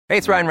Hey,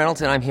 it's Ryan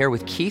Reynolds, and I'm here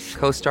with Keith,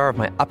 co-star of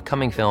my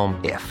upcoming film,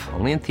 If,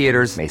 only in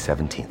theaters May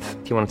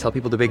 17th. Do you want to tell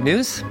people the big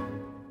news?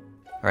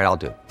 All right, I'll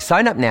do it.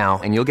 Sign up now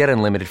and you'll get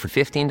unlimited for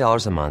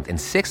 $15 a month and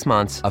 6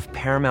 months of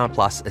Paramount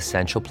Plus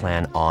Essential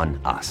Plan on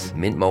us.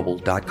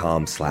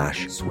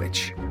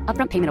 MintMobile.com/switch.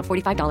 Upfront payment of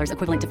 $45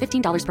 equivalent to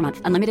 $15 per month.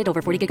 Unlimited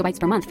over 40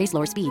 gigabytes per month. Face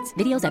lower speeds.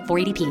 Videos at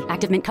 480p.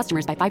 Active Mint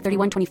customers by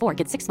 531.24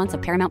 get 6 months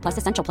of Paramount Plus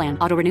Essential Plan.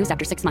 Auto renews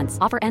after 6 months.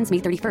 Offer ends May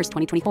 31st,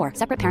 2024.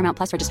 Separate Paramount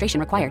Plus registration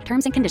required.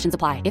 Terms and conditions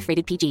apply if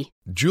rated PG.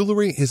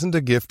 Jewelry isn't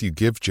a gift you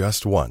give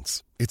just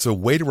once. It's a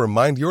way to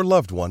remind your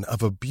loved one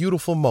of a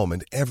beautiful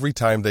moment every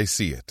time they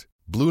see it.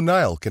 Blue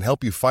Nile can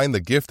help you find the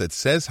gift that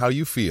says how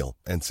you feel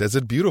and says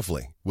it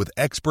beautifully, with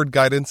expert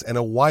guidance and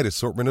a wide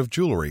assortment of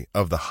jewelry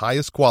of the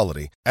highest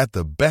quality at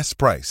the best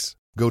price.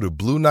 Go to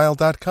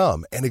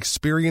BlueNile.com and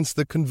experience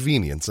the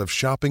convenience of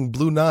shopping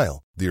Blue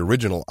Nile, the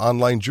original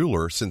online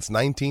jeweler since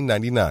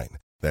 1999.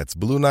 That's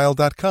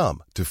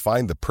BlueNile.com to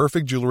find the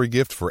perfect jewelry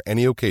gift for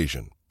any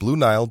occasion.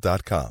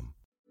 BlueNile.com.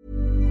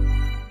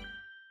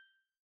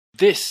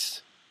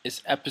 This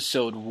is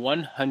episode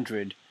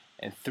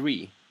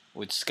 103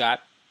 with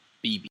Scott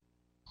Beebe.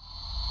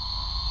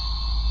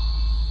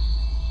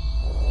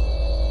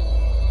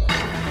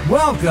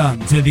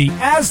 Welcome to the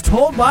As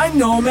Told by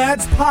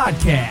Nomads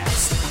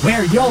podcast,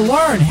 where you'll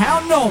learn how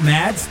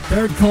nomads,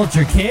 third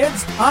culture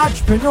kids,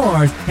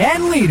 entrepreneurs,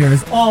 and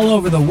leaders all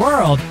over the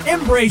world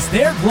embrace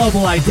their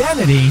global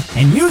identity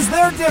and use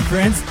their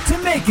difference to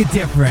make a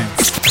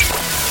difference.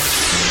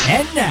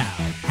 And now,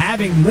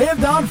 having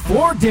lived on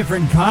 4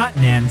 different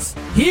continents,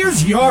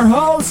 here's your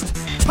host,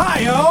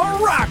 Tayo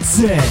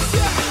Rockson.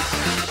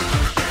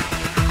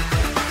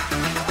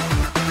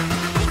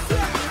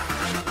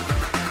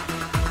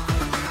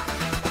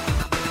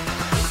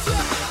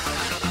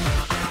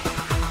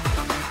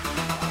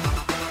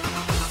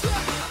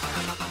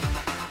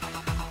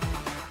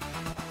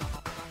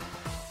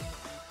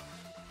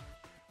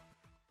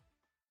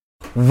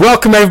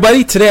 Welcome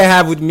everybody. Today I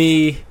have with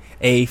me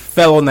a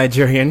fellow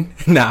Nigerian.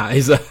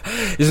 He's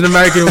an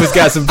American who's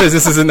got some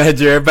businesses in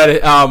Nigeria.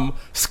 But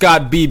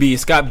Scott Beebe.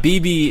 Scott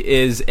Beebe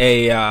is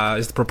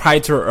the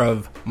proprietor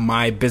of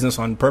My Business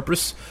on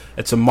Purpose.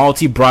 It's a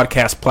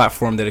multi-broadcast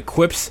platform that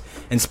equips,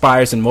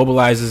 inspires, and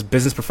mobilizes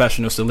business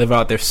professionals to live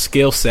out their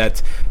skill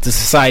set to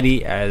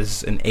society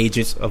as an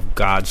agent of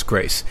God's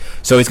grace.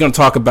 So he's going to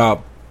talk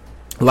about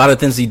a lot of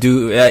things he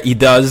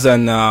does,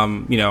 and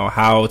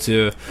how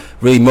to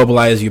really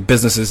mobilize your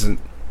businesses and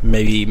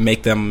maybe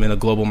make them in a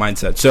global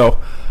mindset. So,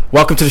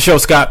 welcome to the show,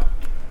 Scott.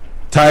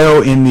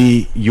 Tayo, in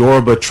the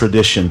Yoruba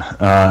tradition,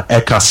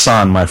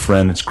 Ekasan, my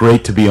friend. It's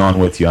great to be on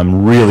with you.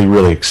 I'm really,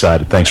 really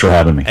excited. Thanks for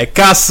having me.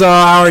 Ekasan,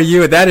 how are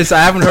you? I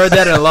haven't heard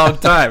that in a long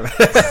time.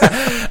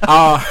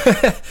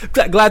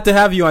 Glad to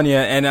have you on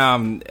here. And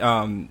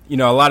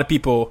a lot of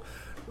people,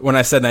 when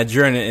I said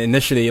Nigerian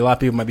initially, a lot of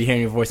people might be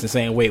hearing your voice and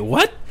saying, "Wait,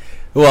 what?"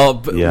 Well,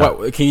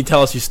 can you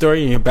tell us your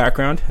story and your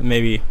background?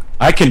 Maybe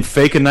I can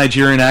fake a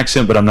Nigerian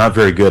accent, but I'm not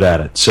very good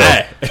at it. So,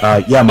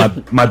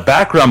 my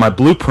background, my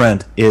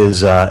blueprint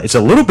is it's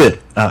a little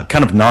bit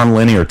kind of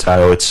non-linear,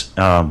 Tayo.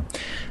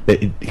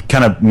 It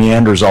kind of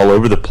meanders all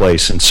over the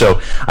place. And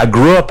so I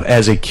grew up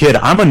as a kid.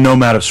 I'm a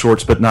nomad of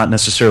sorts, but not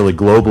necessarily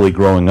globally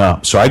growing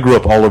up. So I grew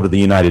up all over the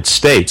United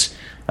States,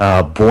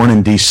 born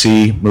in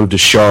D.C., moved to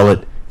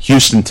Charlotte,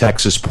 Houston,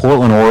 Texas,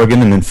 Portland,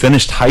 Oregon, and then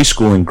finished high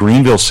school in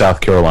Greenville, South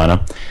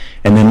Carolina.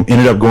 And then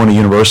ended up going to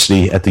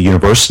university at the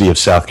University of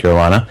South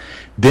Carolina.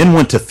 Then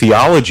went to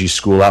theology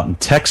school out in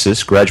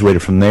Texas,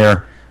 graduated from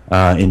there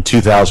in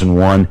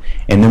 2001.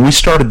 And then we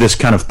started this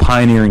kind of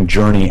pioneering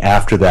journey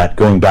after that,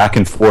 going back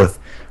and forth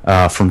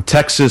from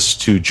Texas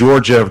to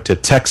Georgia to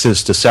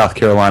Texas to South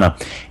Carolina.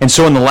 And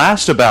so in the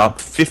last about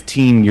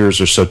 15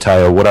 years or so,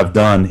 Tayo, what I've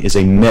done is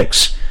a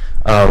mix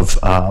of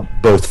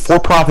both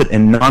for-profit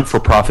and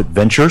non-for-profit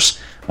ventures.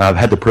 I've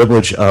had the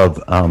privilege of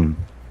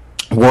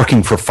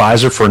working for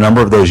Pfizer for a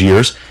number of those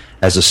years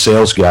as a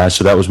sales guy,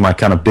 so that was my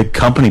kind of big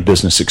company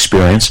business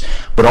experience.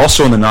 But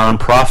also in the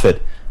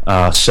nonprofit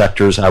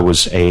sectors, I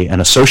was an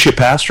associate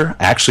pastor,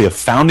 actually a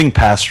founding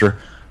pastor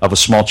of a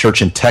small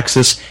church in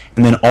Texas,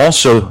 and then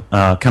also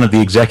kind of the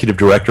executive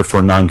director for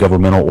a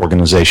non-governmental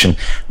organization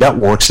that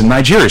works in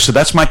Nigeria. So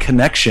that's my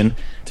connection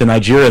to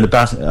Nigeria.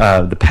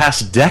 The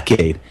past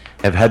decade,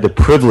 I've had the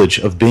privilege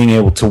of being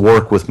able to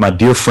work with my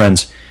dear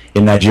friends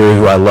in Nigeria,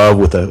 who I love,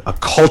 with a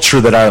culture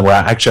that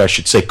I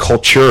should say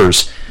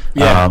cultures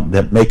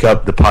that make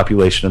up the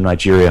population of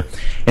Nigeria.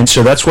 And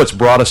so that's what's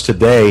brought us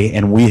today,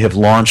 and we have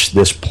launched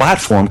this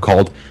platform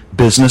called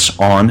Business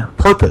on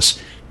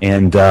Purpose.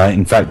 And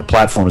in fact, the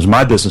platform is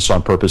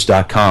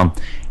mybusinessonpurpose.com.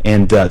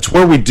 And it's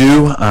where we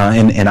do,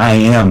 and I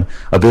am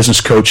a business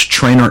coach,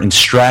 trainer, and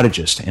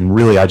strategist. And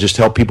really, I just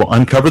help people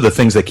uncover the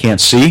things they can't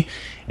see,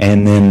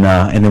 and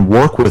then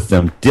work with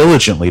them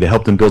diligently to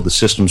help them build the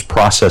systems,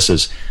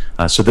 processes,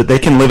 so that they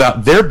can live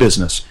out their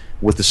business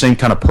with the same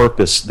kind of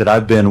purpose that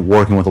I've been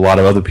working with a lot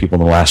of other people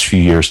in the last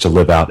few years to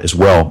live out as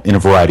well in a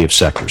variety of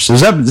sectors.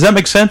 Does that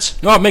make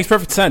sense? No, it makes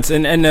perfect sense.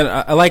 And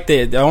I like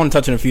that. I want to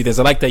touch on a few things.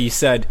 I like that you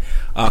said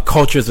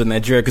cultures of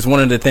Nigeria, because one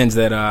of the things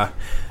that I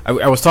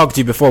was talking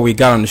to you before we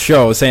got on the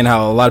show, was saying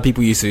how a lot of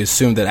people used to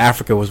assume that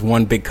Africa was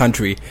one big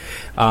country.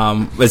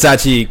 It's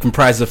actually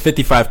comprised of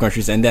 55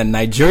 countries, and then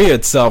Nigeria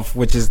itself,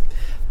 which is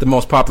the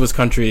most populous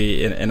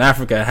country in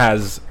Africa,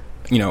 has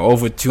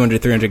over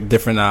 200, 300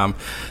 different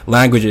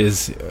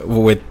languages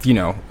with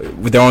their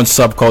own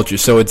subculture.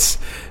 So it's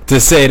to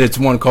say that it's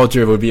one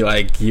culture would be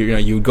like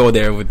you go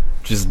there with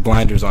just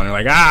blinders on.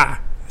 You're like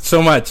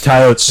so much.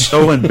 Tayo, it's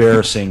so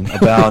embarrassing.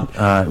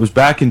 About it was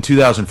back in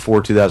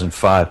 2004,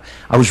 2005.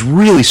 I was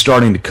really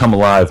starting to come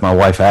alive, my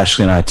wife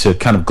Ashley and I, to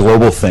kind of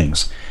global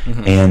things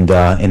and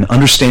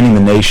understanding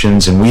the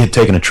nations. And we had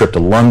taken a trip to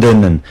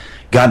London and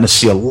gotten to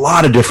see a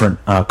lot of different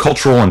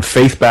cultural and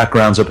faith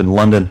backgrounds up in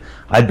London.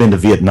 I'd been to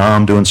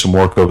Vietnam doing some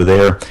work over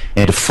there,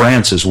 and to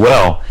France as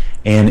well.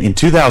 And in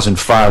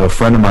 2005, a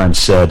friend of mine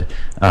said,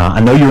 I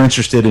know you're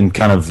interested in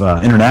kind of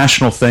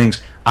international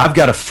things. I've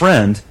got a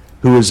friend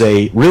who is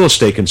a real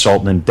estate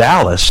consultant in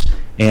Dallas,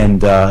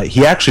 and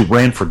he actually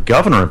ran for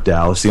governor of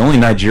Dallas, the only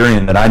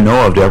Nigerian that I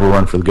know of to ever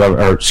run for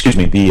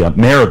the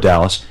mayor of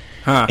Dallas.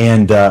 Huh.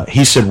 And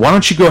he said, why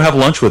don't you go have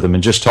lunch with him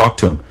and just talk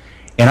to him?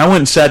 And I went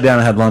and sat down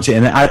and had lunch,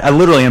 and I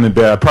literally am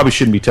embarrassed. I probably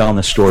shouldn't be telling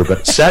this story,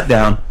 but sat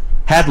down,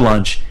 had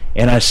lunch,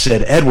 and I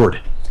said,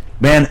 Edward,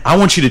 man, I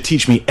want you to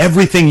teach me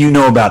everything you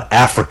know about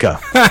Africa.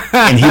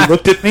 And he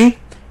looked at me,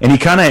 and he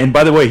kind of, and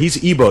by the way, he's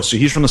Igbo, so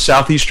he's from the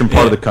southeastern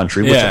part of the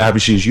country, which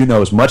obviously, as you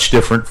know, is much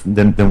different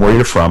than where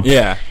you're from.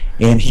 Yeah.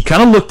 And he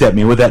kind of looked at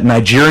me with that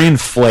Nigerian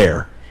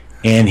flair,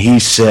 and he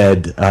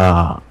said,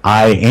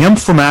 I am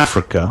from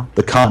Africa,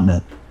 the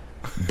continent,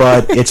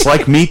 but it's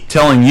like me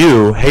telling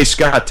you, hey,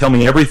 Scott, tell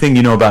me everything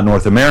you know about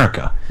North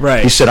America.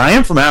 Right. He said, I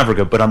am from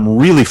Africa, but I'm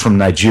really from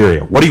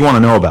Nigeria. What do you want to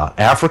know about?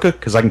 Africa?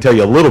 Because I can tell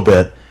you a little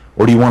bit.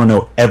 Or do you want to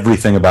know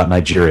everything about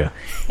Nigeria?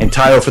 And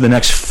Tayo, for the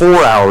next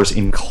 4 hours,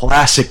 in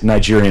classic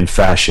Nigerian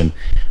fashion,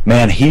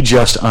 man, he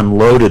just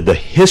unloaded the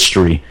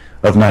history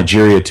of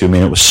Nigeria to me.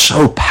 And it was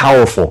so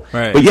powerful.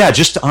 Right. But yeah,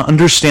 just to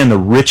understand the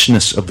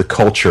richness of the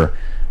culture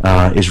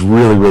is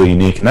really, really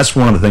unique. And that's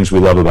one of the things we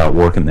love about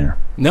working there.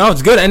 No,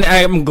 it's good, and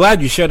I'm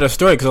glad you shared that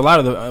story, because a lot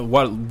of the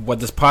what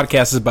this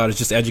podcast is about is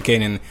just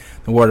educating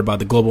the world about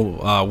the global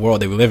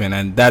world that we live in,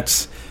 and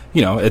that's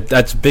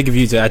that's big of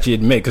you to actually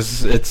admit,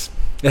 because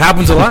it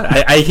happens a lot.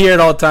 I hear it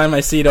all the time. I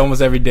see it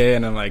almost every day,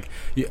 and I'm like,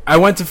 I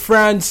went to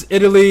France,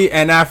 Italy,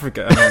 and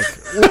Africa.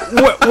 I'm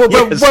like,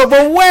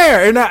 but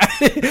where? And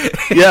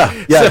yeah.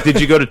 So,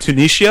 did you go to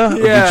Tunisia? Or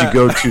did you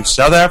go to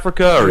South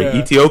Africa or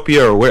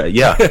Ethiopia or where?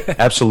 Yeah,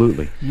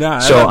 absolutely.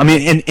 I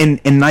mean,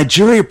 in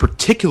Nigeria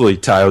particularly,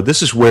 Tayo,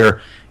 this is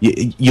where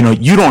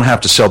you don't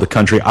have to sell the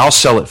country. I'll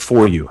sell it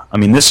for you. I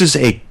mean, this is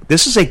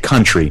a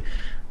country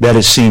that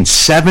has seen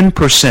 7%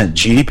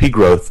 GDP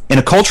growth in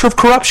a culture of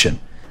corruption.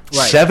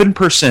 Right. 7%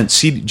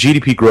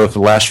 GDP growth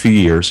in the last few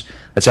years.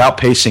 That's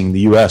outpacing the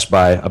U.S.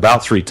 by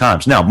about 3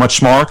 times. Now, much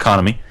smaller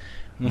economy,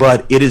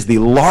 but it is the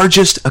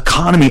largest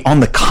economy on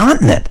the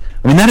continent.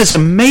 I mean, that is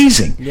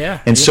amazing. Yeah.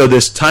 And so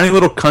this tiny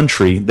little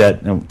country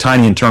that,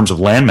 tiny in terms of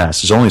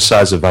landmass, is only the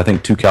size of, I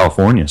think, 2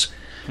 Californias.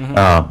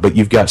 But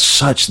you've got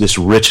such this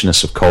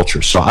richness of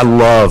culture. So I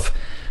love,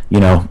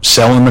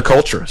 selling the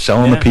culture,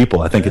 selling the people.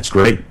 I think it's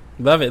great.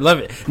 Love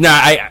it.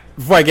 Now,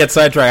 before I get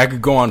sidetracked, I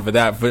could go on for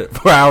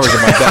hours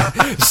about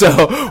that.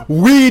 So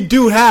we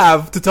do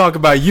have to talk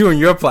about you and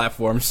your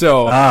platform.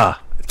 So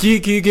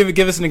can you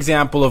give us an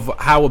example of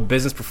how a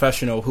business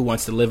professional who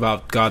wants to live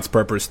out God's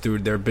purpose through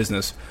their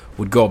business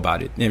would go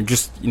about it? And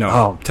just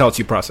tell us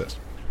your process.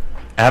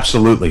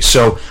 Absolutely.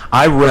 So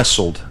I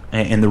wrestled,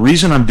 and the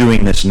reason I'm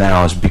doing this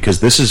now is because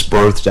this is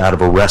birthed out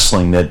of a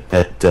wrestling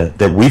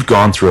that we've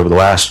gone through over the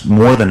last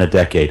more than a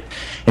decade.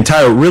 And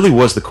Tayo, it really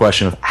was the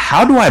question of,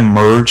 how do I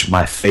merge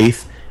my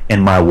faith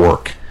and my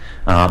work?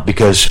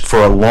 Because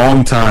for a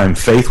long time,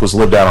 faith was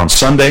lived out on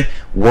Sunday,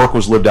 work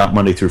was lived out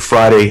Monday through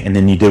Friday, and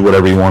then you did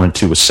whatever you wanted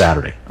to with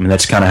Saturday. I mean,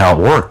 that's kind of how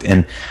it worked.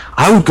 And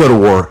I would go to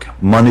work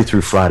Monday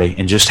through Friday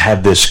and just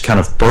have this kind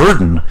of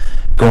burden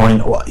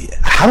going, well,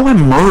 how do I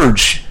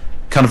merge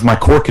kind of my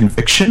core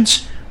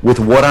convictions with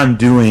what I'm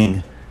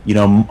doing,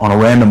 on a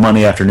random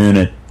Monday afternoon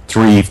at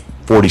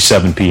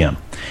 3:47 p.m.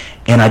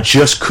 And I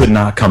just could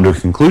not come to a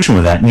conclusion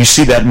with that. And you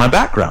see that in my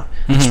background.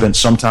 I spent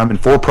some time in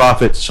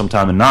for-profit, some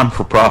time in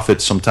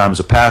non-for-profit, sometimes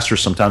a pastor,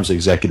 sometimes an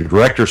executive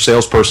director,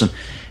 salesperson.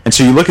 And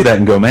so you look at that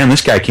and go, man,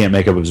 this guy can't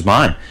make up his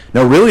mind.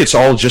 No, really, it's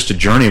all just a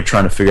journey of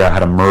trying to figure out how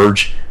to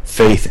merge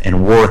faith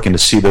and work and to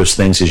see those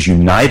things as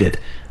united.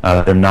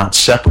 They're not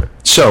separate.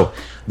 So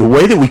the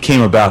way that we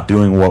came about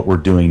doing what we're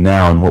doing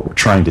now and what we're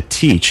trying to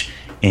teach,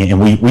 and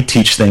we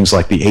teach things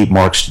like the 8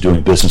 marks to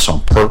doing business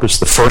on purpose,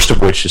 the first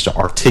of which is to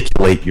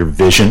articulate your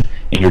vision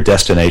and your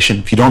destination.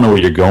 If you don't know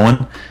where you're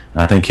going,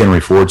 I think Henry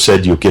Ford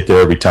said you'll get there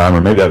every time,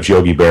 or maybe that was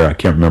Yogi Berra, I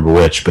can't remember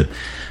which, but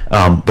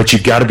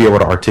you've got to be able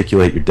to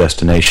articulate your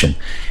destination.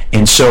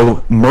 And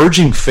so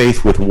merging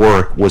faith with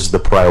work was the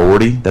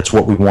priority. That's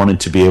what we wanted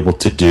to be able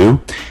to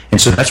do.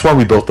 And so that's why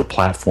we built the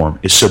platform,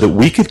 is so that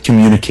we could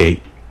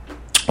communicate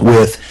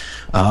with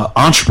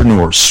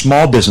entrepreneurs,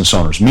 small business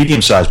owners,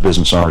 medium-sized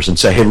business owners, and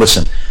say, hey,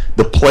 listen,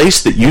 the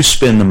place that you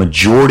spend the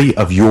majority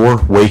of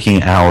your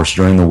waking hours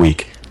during the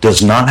week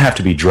does not have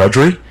to be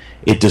drudgery.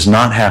 It does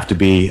not have to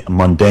be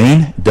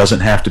mundane. It doesn't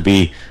have to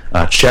be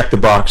check the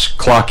box,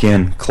 clock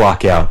in,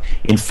 clock out.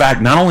 In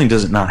fact, not only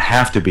does it not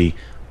have to be,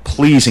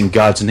 please, in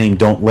God's name,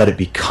 don't let it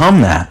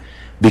become that,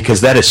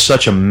 because that is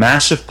such a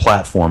massive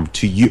platform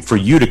for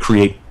you to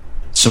create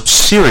some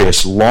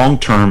serious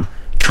long-term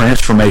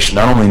transformation,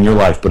 not only in your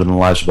life, but in the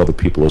lives of other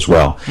people as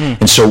well.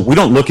 And so we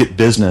don't look at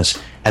business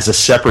as a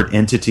separate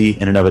entity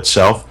in and of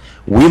itself.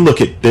 We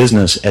look at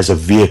business as a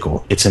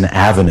vehicle. It's an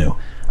avenue.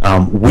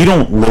 We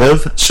don't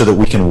live so that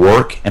we can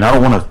work, and I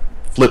don't want to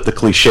flip the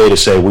cliche to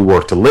say we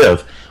work to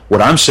live.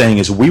 What I'm saying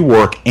is we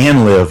work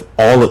and live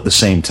all at the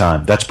same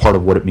time. That's part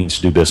of what it means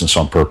to do business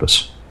on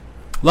purpose.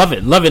 Love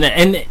it.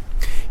 And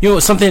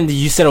something that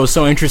you said was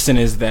so interesting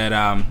is that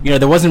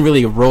there wasn't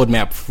really a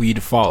roadmap for you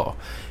to follow.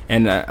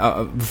 And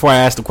before I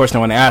ask the question I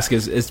want to ask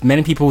is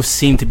many people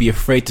seem to be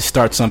afraid to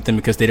start something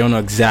because they don't know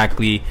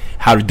exactly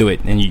how to do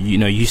it. And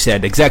you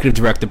said executive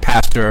director,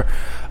 pastor,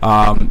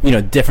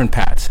 different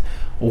paths.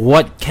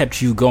 What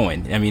kept you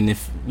going? I mean,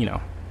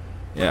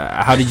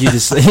 how did you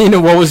just,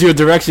 what was your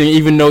direction,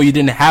 even though you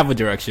didn't have a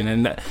direction?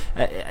 And,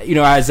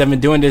 as I've been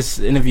doing this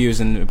interviews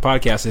and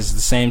podcasts, it's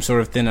the same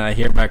sort of thing that I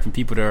hear back from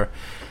people that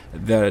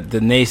are the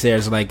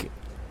naysayers, like,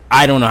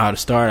 I don't know how to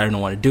start, I don't know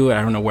what to do,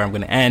 I don't know where I'm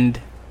going to end.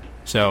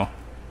 So.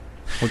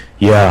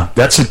 Yeah,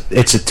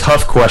 it's a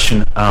tough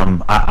question.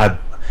 I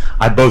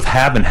both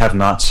have and have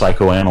not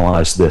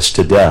psychoanalyzed this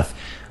to death.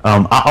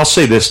 I'll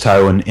say this,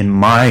 Tayo, in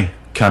my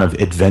kind of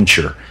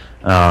adventure,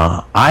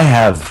 I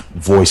have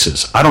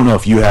voices. I don't know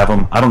if you have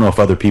them. I don't know if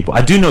other people.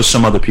 I do know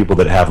some other people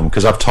that have them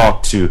because I've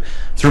talked through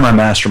my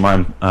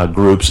mastermind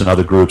groups and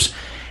other groups,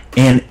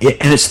 and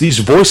it's these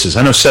voices.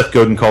 I know Seth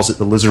Godin calls it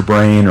the lizard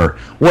brain or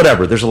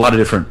whatever. There's a lot of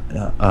different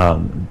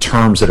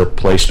terms that are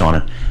placed on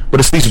it,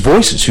 but it's these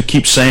voices who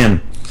keep saying,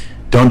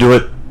 "Don't do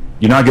it.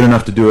 You're not good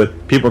enough to do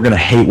it. People are going to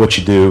hate what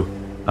you do.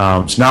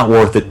 It's not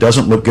worth it.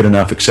 Doesn't look good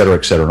enough, et cetera,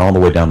 and all the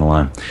way down the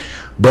line."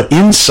 But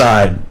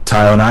inside,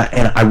 Tayo,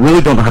 and I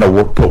really don't know how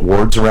to put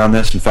words around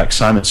this. In fact,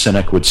 Simon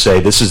Sinek would say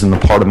this is in the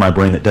part of my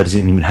brain that doesn't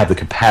even have the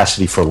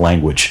capacity for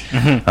language.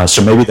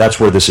 So maybe that's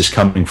where this is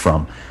coming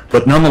from.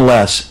 But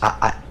nonetheless,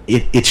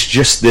 it's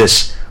just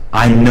this.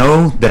 I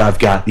know that I've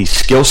got these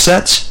skill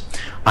sets.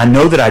 I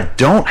know that I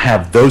don't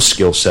have those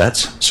skill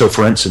sets. So,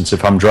 for instance,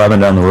 if I'm driving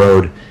down the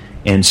road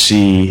and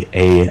see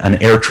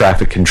an air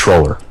traffic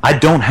controller, I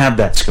don't have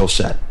that skill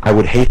set. I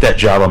would hate that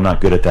job. I'm not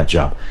good at that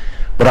job.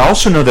 But I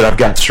also know that I've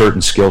got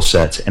certain skill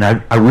sets, and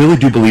I really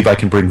do believe I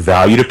can bring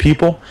value to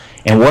people.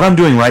 And what I'm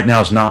doing right now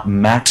is not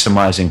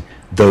maximizing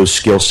those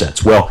skill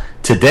sets. Well,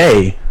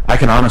 today, I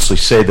can honestly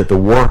say that the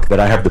work that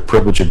I have the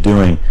privilege of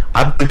doing,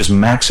 I believe is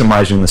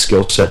maximizing the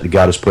skill set that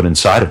God has put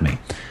inside of me,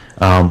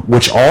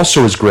 which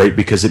also is great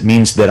because it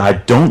means that I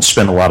don't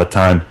spend a lot of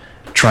time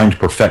trying to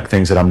perfect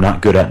things that I'm not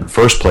good at in the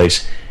first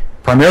place,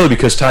 primarily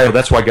because, Tayo,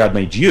 that's why God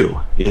made you,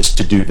 is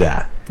to do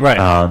that, right?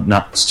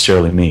 Not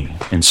necessarily me.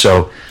 And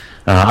so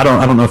I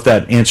don't know if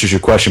that answers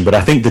your question, but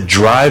I think the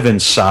drive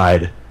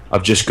inside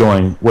of just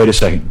going, wait a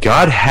second,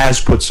 God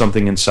has put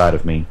something inside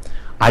of me.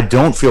 I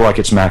don't feel like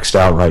it's maxed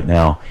out right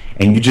now.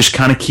 And you just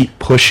kind of keep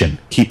pushing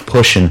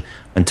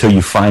until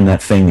you find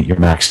that thing that you're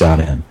maxed out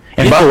in.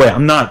 And by the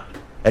way,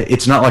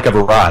 it's not like I've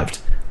arrived.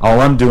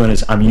 All I'm doing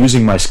is I'm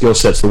using my skill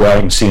sets the way I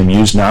can see them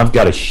used. Now I've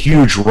got a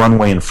huge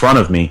runway in front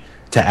of me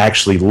to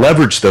actually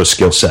leverage those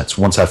skill sets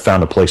once I've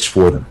found a place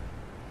for them.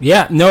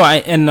 Yeah, no,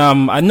 I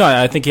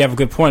think you have a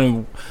good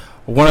point.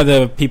 One of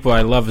the people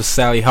I love is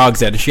Sally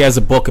Hogshead, and she has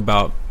a book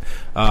about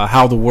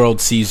how the world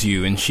sees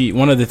you. And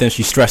one of the things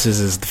she stresses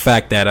is the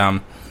fact that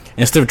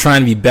instead of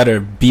trying to be better,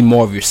 be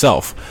more of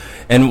yourself.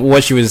 And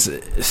what she was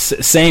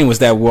saying was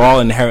that we're all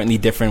inherently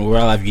different. We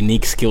all have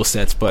unique skill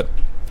sets, but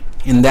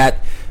in that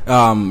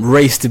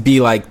race to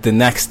be like the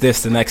next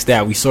this, the next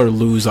that, we sort of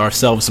lose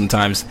ourselves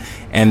sometimes,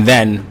 and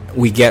then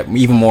we get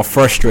even more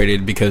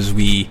frustrated because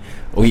we've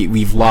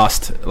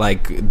lost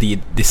like the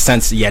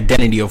sense, the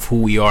identity of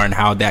who we are and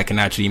how that can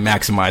actually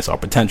maximize our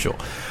potential.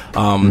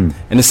 And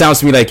it sounds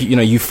to me like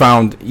you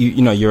found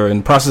you're in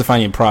the process of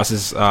finding your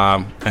process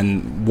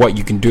and what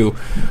you can do.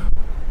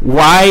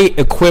 Why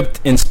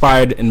equipped,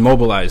 inspired, and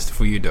mobilized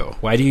for you though?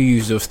 Why do you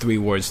use those three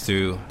words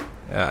three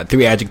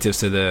adjectives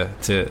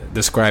to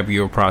describe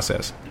your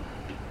process?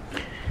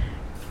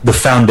 The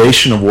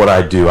foundation of what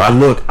I do, I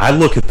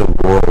look at the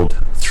world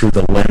through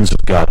the lens of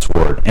God's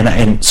word,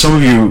 and some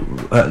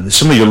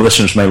of your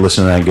listeners may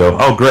listen to that and go,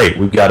 "Oh, great,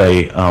 we've got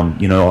a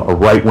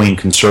right-wing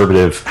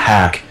conservative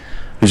hack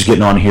who's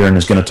getting on here and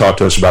is going to talk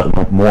to us about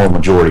the moral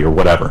majority or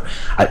whatever."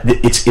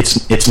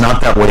 It's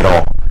not that way at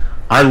all.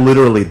 I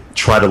literally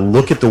try to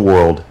look at the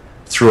world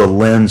through a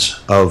lens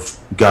of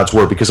God's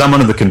word because I'm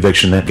under the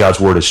conviction that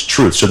God's word is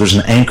truth. So there's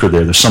an anchor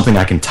there. There's something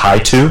I can tie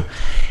to,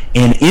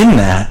 and in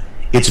that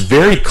it's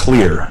very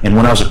clear, and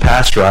when I was a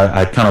pastor,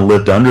 I kind of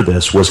lived under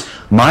this, was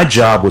my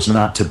job was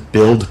not to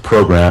build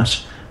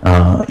programs,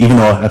 even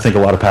though I think a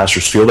lot of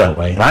pastors feel that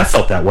way, and I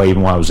felt that way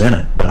even while I was in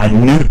it, but I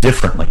knew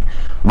differently.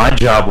 My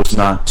job was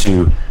not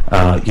to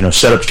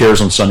set up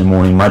chairs on Sunday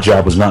morning. My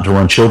job was not to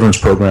run children's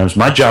programs.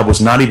 My job was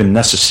not even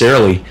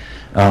necessarily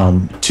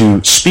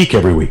to speak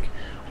every week.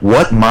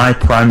 What my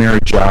primary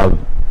job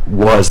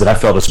was, that I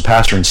felt as a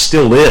pastor, and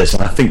still is,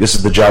 and I think this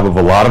is the job of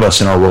a lot of us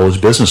in our role as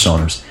business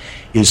owners,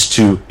 is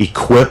to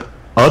equip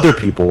other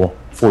people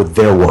for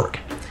their work.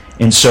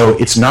 And so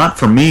it's not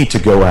for me to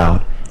go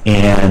out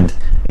and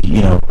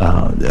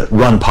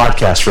run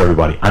podcasts for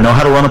everybody. I know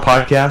how to run a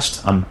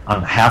podcast.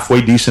 I'm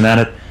halfway decent at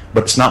it,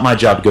 but it's not my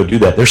job to go do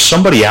that. There's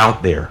somebody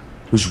out there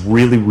who's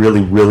really,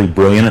 really, really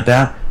brilliant at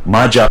that.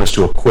 My job is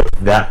to equip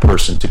that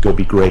person to go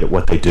be great at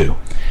what they do.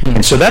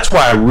 And so that's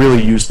why I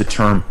really use the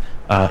term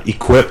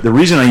equip. The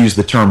reason I use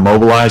the term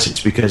mobilize,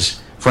 it's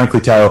because, frankly,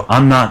 Tayo,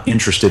 I'm not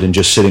interested in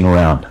just sitting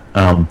around.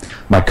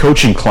 My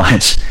coaching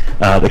clients,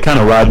 they kind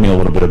of ride me a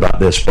little bit about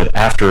this, but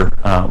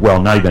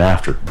not even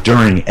after,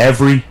 during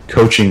every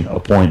coaching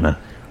appointment,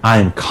 I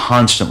am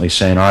constantly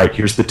saying, all right,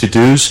 here's the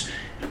to-dos.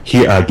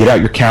 Here, get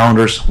out your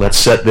calendars. Let's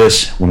set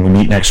this. When we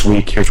meet next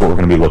week, here's what we're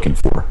going to be looking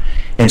for.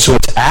 And so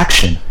it's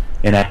action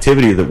and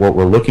activity that what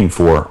we're looking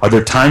for. Are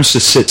there times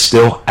to sit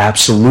still?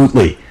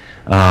 Absolutely.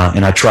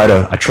 And I try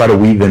to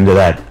weave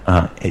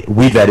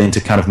that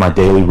into kind of my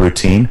daily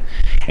routine.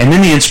 And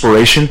then the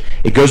inspiration,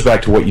 it goes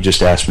back to what you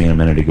just asked me a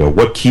minute ago.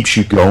 What keeps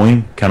you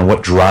going? Kind of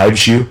what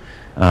drives you,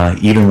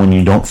 even when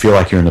you don't feel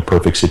like you're in the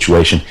perfect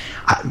situation.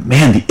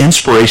 The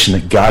inspiration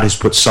that God has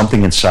put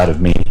something inside of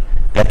me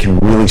that can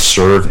really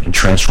serve and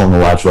transform the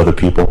lives of other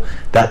people,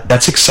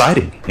 that's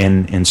exciting.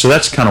 And so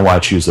that's kind of why I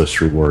choose those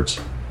three words.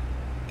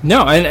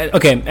 No, and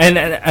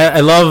I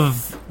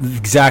love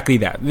exactly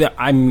that.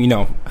 I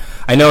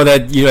know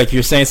that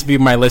you're saying some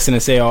people might listen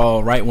and say, "Oh,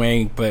 right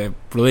wing," but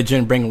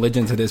bring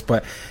religion to this.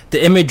 But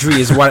the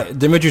imagery is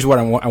what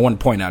I want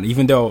to point out.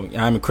 Even though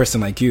I'm a Christian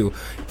like you,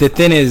 the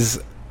thing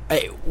is,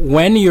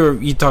 when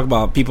you talk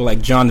about people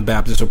like John the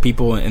Baptist or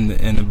people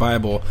in the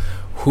Bible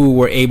who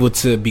were able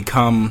to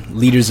become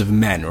leaders of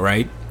men,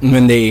 right?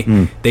 When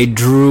they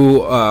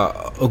drew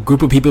a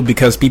group of people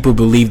because people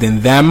believed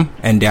in them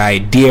and their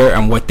idea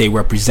and what they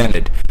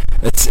represented.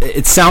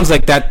 It sounds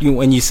like that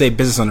when you say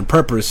business on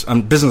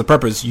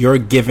purpose, you're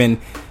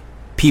giving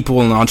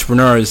people and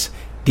entrepreneurs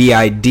the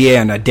idea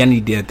and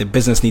identity that the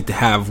business need to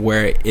have,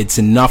 where it's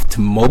enough to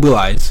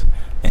mobilize,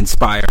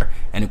 inspire,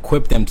 and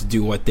equip them to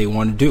do what they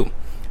want to do.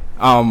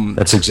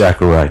 That's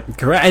exactly right.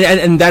 Correct,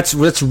 and that's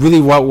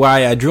really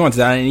why I drew onto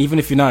that. And even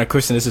if you're not a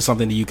Christian, this is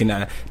something that you can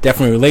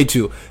definitely relate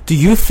to. Do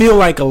you feel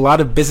like a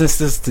lot of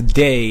businesses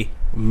today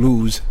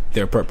lose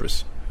their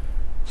purpose?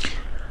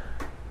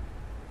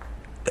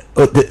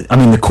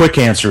 The quick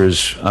answer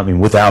is,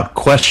 without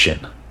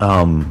question,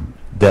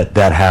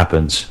 that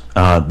happens.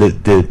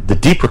 The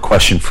deeper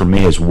question for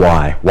me is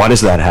why? Why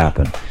does that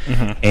happen?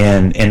 Mm-hmm.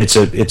 And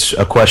it's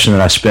a question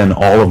that I spend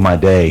all of my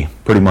day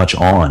pretty much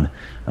on.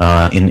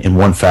 In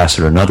one facet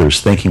or another, is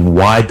thinking,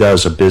 why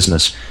does a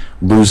business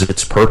lose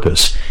its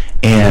purpose?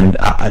 And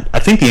I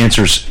think the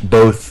answer is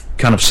both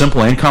kind of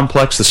simple and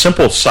complex. The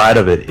simple side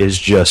of it is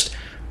just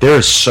there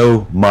is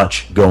so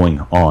much going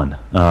on.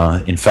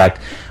 In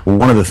fact,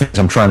 one of the things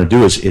I'm trying to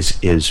do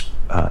is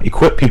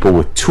equip people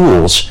with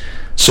tools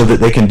so that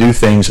they can do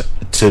things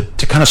to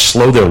kind of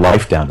slow their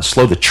life down, to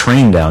slow the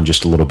train down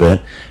just a little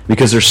bit,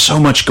 because there's so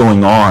much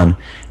going on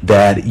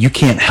that you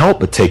can't help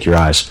but take your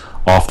eyes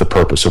off the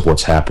purpose of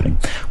what's happening.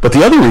 But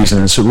the other reason,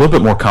 and it's a little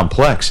bit more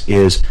complex,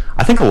 is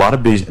I think a lot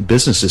of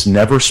businesses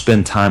never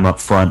spend time up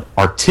front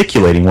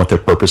articulating what their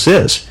purpose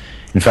is.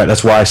 In fact,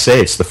 that's why I say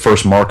it's the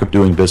first mark of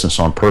doing business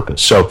on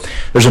purpose. So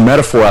there's a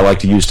metaphor I like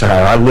to use,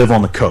 Tyler. I live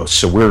on the coast,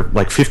 so we're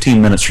like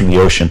 15 minutes from the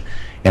ocean,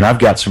 and I've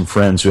got some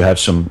friends who have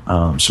some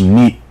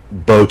neat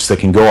boats that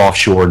can go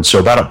offshore. And so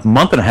about a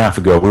month and a half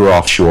ago, we were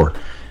offshore,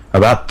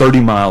 about 30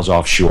 miles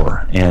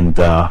offshore. And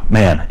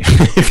man,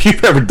 if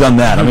you've ever done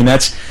that,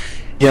 that's...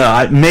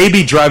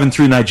 maybe driving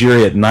through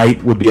Nigeria at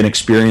night would be an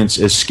experience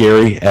as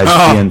scary as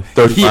being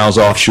 30 miles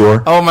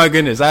offshore. Oh my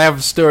goodness, I have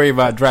a story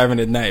about driving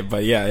at night,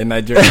 but yeah, in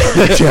Nigeria.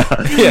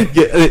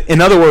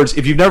 In other words,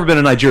 if you've never been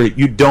to Nigeria,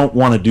 you don't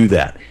want to do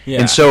that.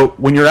 Yeah. And so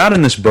when you're out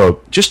in this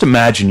boat, just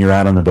imagine you're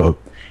out on the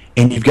boat,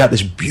 and you've got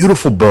this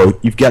beautiful boat,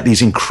 you've got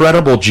these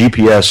incredible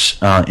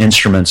GPS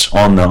instruments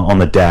on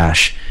the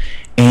dash,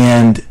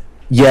 and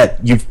yet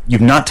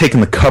you've not taken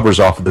the covers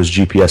off of those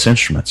GPS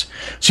instruments.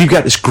 So you've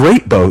got this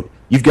great boat.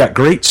 You've got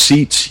great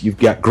seats, you've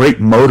got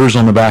great motors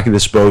on the back of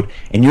this boat,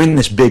 and you're in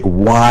this big,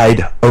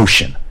 wide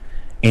ocean.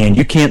 And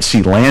you can't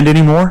see land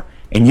anymore,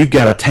 and you've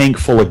got a tank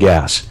full of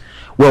gas.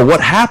 Well,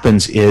 what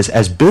happens is,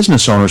 as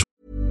business owners...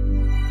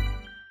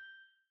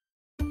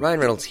 Ryan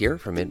Reynolds here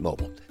from Mint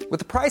Mobile. With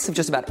the price of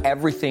just about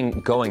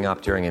everything going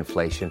up during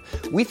inflation,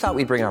 we thought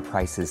we'd bring our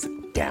prices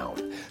down.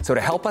 So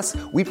to help us,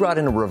 we brought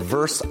in a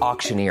reverse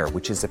auctioneer,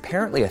 which is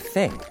apparently a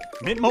thing.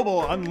 Mint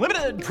Mobile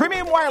Unlimited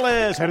Premium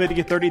Wireless. How to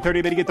get 30,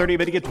 30, bit to get 30,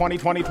 bit to get 20,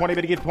 20, 20,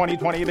 bit to get 20,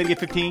 20, bit to get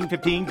 15,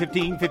 15,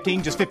 15,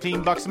 15, just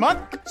 $15 a month?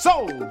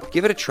 Sold!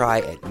 Give it a try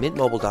at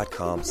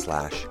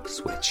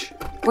mintmobile.com/switch.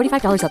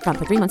 $45 up front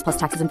for 3 months plus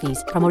taxes and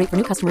fees. Promo rate for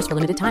new customers for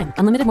limited time.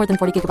 Unlimited more than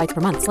 40 gigabytes per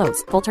month.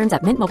 Slows full terms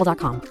at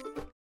mintmobile.com.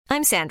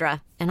 I'm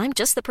Sandra, and I'm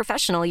just the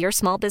professional your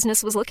small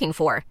business was looking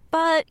for.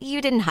 But you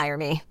didn't hire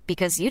me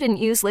because you didn't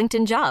use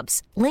LinkedIn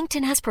Jobs.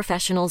 LinkedIn has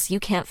professionals you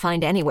can't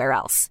find anywhere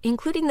else,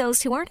 including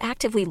those who aren't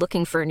actively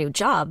looking for a new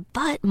job,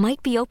 but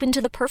might be open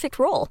to the perfect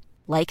role,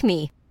 like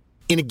me.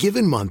 In a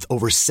given month,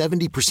 over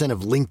 70%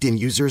 of LinkedIn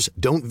users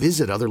don't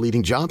visit other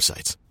leading job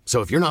sites. So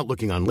if you're not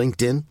looking on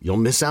LinkedIn, you'll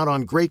miss out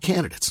on great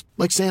candidates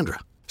like Sandra.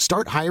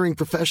 Start hiring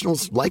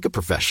professionals like a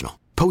professional.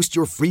 Post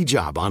your free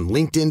job on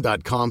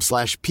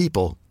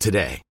linkedin.com/people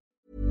today.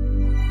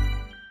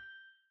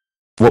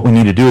 What we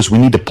need to do is we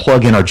need to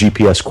plug in our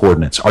GPS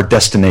coordinates, our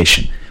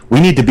destination. We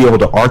need to be able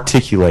to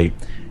articulate,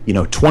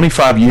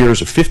 25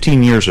 years or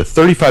 15 years or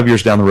 35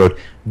 years down the road,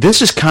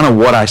 this is kind of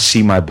what I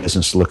see my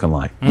business looking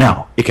like.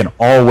 Now, it can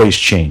always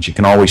change. It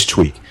can always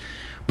tweak.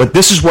 But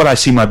this is what I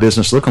see my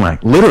business looking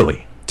like.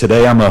 Literally,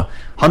 today I'm a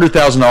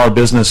 $100,000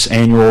 business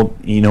annual.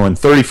 In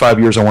 35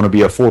 years, I want to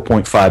be a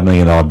 $4.5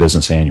 million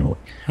business annually.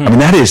 I mean,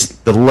 that is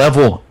the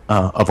level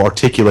of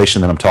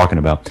articulation that I'm talking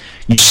about.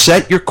 You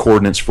set your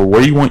coordinates for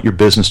where you want your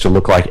business to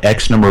look like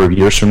X number of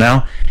years from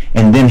now,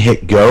 and then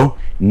hit go.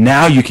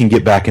 Now you can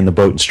get back in the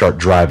boat and start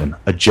driving,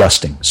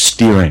 adjusting,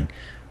 steering,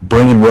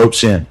 bringing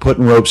ropes in,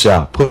 putting ropes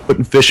out,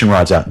 putting fishing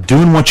rods out,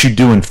 doing what you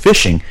do in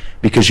fishing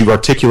because you've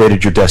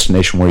articulated your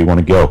destination where you want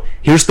to go.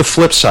 Here's the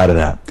flip side of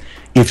that.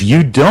 If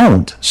you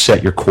don't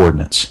set your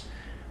coordinates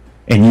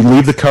and you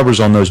leave the covers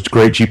on those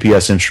great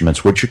GPS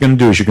instruments, what you're going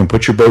to do is you're going to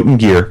put your boat in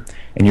gear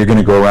and you're going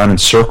to go around in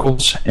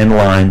circles and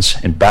lines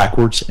and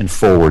backwards and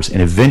forwards,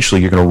 and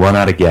eventually you're going to run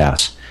out of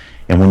gas.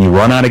 And when you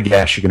run out of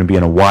gas, you're going to be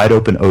in a wide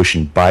open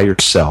ocean by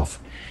yourself.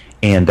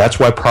 And that's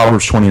why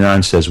Proverbs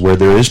 29 says, where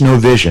there is no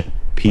vision,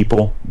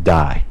 people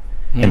die.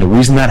 And the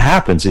reason that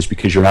happens is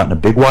because you're out in a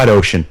big wide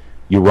ocean,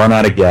 you run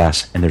out of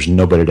gas, and there's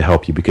nobody to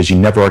help you because you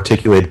never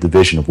articulated the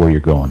vision of where you're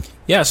going.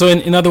 Yeah, so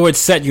in other words,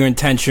 set your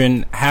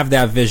intention, have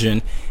that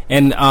vision.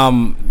 And,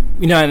 and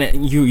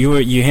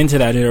you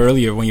hinted at it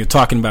earlier when you were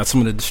talking about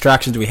some of the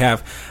distractions we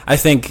have. I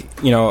think,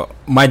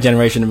 my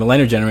generation, the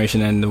millennial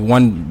generation, and the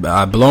one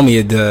below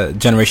me, the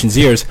Generation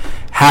Zers,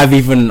 have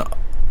even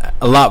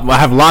I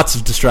have lots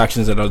of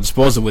distractions at our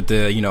disposal with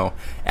the,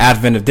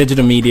 advent of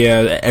digital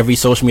media, every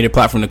social media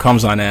platform that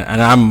comes on it.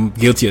 And I'm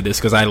guilty of this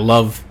because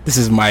this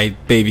is my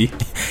baby,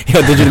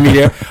 digital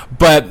media.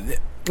 But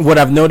what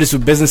I've noticed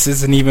with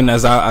businesses, and even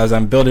as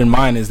I'm building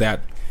mine, is that,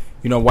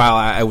 while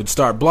I would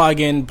start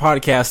blogging,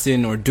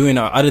 podcasting, or doing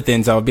other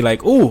things, I would be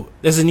like, "Oh,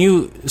 there's a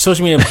new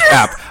social media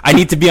app. I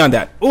need to be on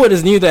that. Oh,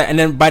 there's new that." And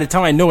then by the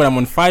time I know it, I'm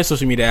on 5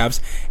 social media apps,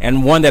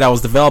 and one that I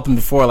was developing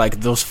before,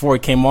 like those 4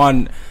 came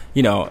on,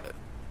 I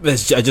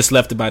just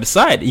left it by the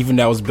side, even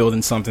though I was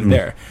building something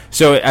there.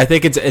 So I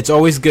think it's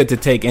always good to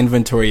take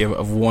inventory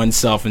of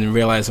oneself and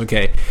realize,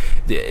 okay,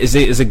 is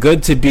it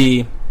good to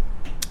be?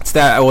 It's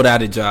that old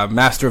adage,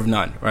 master of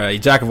none, right?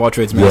 Jack of all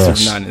trades, master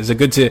of none. Is it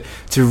good to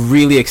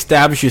really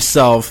establish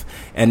yourself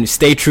and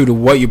stay true to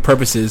what your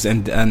purpose is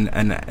and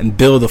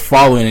build a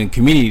following and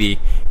community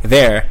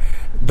there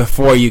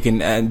before you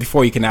can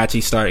actually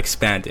start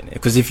expanding?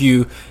 Because if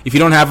you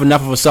don't have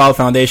enough of a solid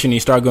foundation, you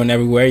start going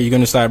everywhere, you're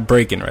going to start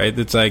breaking, right?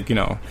 It's like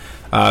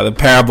the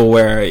parable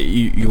where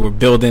you were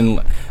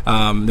building,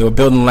 they were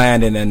building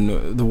land, and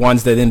then the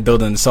ones that didn't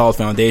build on a solid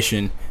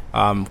foundation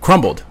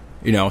crumbled.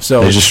 So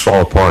they just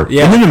fall apart.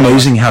 Yeah. Isn't it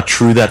amazing how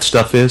true that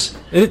stuff is?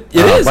 It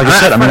is. Like I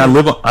said,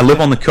 I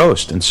live on the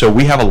coast, and so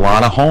we have a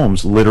lot of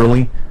homes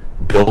literally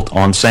built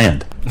on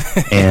sand.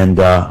 And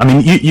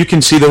you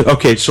can see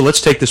okay, so let's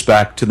take this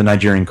back to the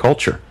Nigerian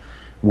culture,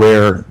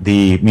 where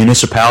the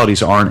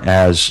municipalities aren't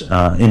as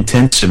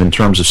intensive in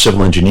terms of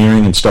civil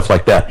engineering and stuff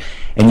like that.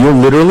 And you'll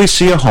literally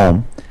see a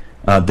home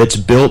that's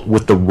built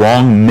with the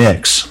wrong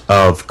mix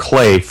of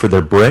clay for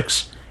their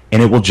bricks,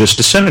 and it will just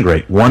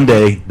disintegrate. One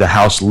day, the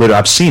house,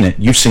 I've seen it,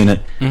 you've seen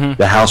it,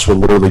 the house will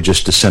literally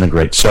just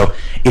disintegrate. So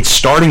it's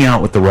starting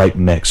out with the right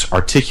mix,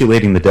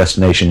 articulating the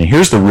destination. And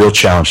here's the real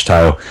challenge,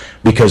 Tayo,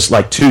 because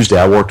like Tuesday,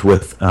 I worked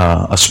with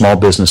a small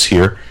business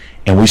here,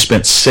 and we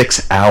spent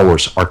 6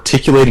 hours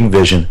articulating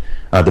vision,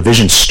 the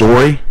vision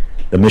story,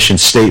 the mission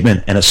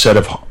statement, and a set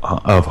of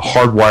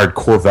hardwired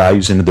core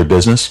values into their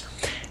business.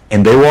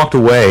 And they walked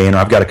away, and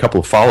I've got a couple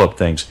of follow-up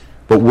things.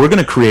 But we're going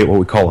to create what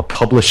we call a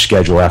published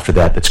schedule after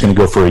that's going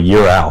to go for a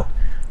year out,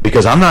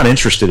 because I'm not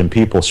interested in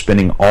people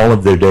spending all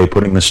of their day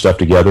putting this stuff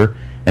together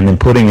and then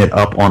putting it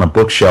up on a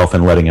bookshelf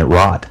and letting it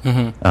rot.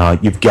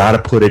 You've got to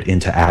put it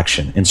into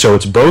action. And so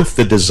it's both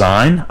the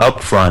design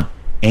up front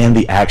and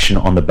the action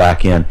on the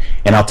back end.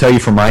 And I'll tell you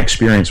from my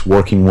experience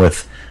working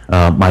with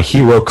my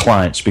hero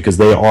clients, because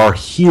they are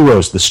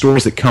heroes. The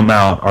stories that come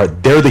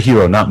out they're the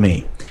hero, not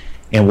me.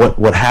 And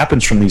what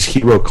happens from these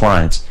hero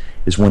clients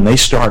is when they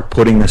start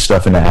putting this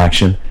stuff into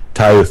action,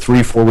 Tayo,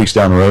 3-4 weeks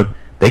down the road,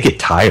 they get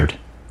tired.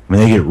 I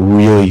mean, they get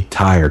really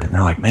tired. And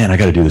they're like, man, I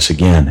got to do this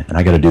again, and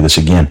I got to do this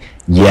again.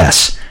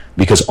 Yes,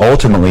 because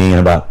ultimately in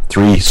about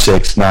 3,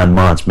 6, 9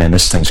 months, man,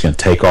 this thing's going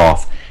to take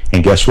off.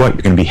 And guess what?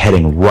 You're going to be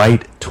heading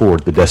right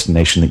toward the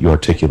destination that you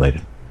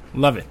articulated.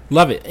 Love it.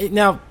 Love it.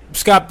 Now,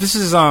 Scott, this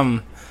is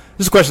a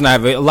question I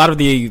have. A lot of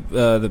the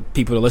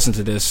people that listen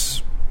to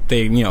this,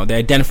 they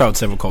identify with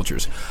several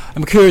cultures.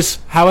 I'm curious,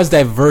 how has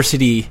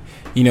diversity,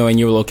 in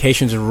your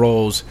locations and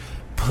roles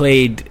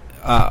played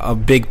a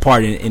big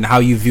part in how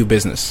you view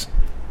business?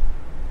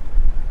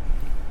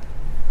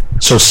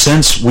 So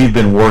since we've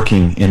been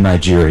working in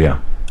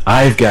Nigeria,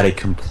 I've got a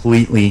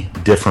completely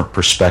different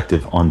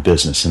perspective on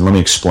business, and let me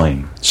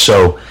explain.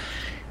 So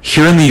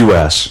here in the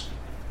U.S.,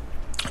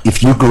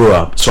 if you grew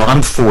up, so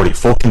I'm 40,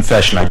 full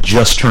confession, I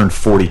just turned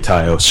 40,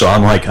 Tayo, so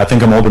I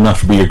think I'm old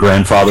enough to be your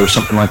grandfather or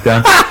something like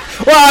that.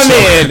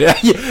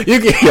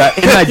 Yeah,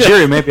 in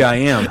Nigeria, maybe I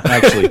am,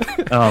 actually.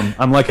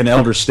 I'm like an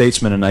elder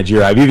statesman in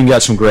Nigeria. I've even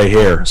got some gray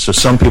hair, so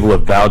some people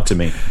have bowed to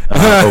me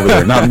over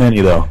there. Not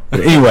many, though. But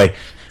anyway,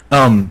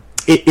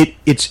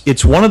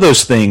 it's one of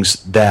those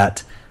things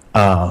that,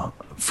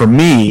 for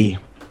me,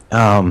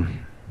 how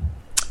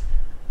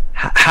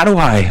do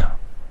I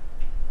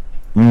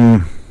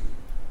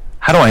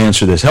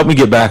answer this? Help me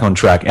get back on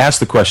track. Ask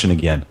the question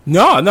again.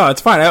 No,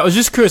 it's fine. I was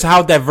just curious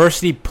how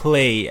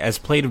diversity has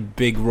played a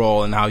big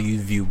role in how you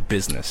view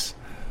business.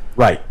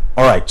 Right.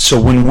 All right.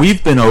 So when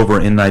we've been over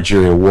in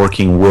Nigeria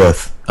working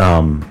with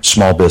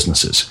small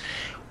businesses,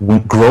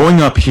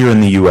 growing up here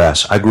in the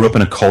U.S., I grew up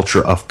in a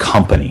culture of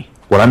company.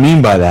 What I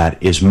mean by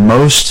that is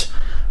most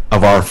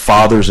of our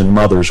fathers and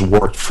mothers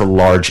worked for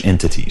large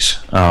entities.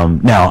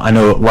 Now, I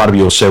know a lot of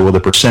you will say, well,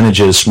 the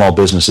percentages small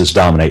businesses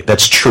dominate.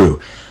 That's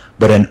true.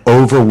 But an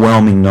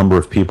overwhelming number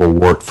of people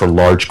worked for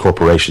large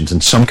corporations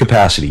in some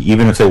capacity,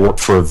 even if they worked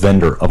for a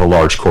vendor of a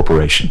large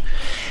corporation.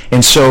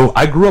 And so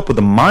I grew up with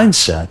the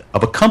mindset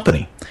of a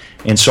company.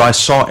 And so I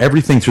saw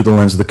everything through the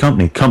lens of the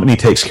company. Company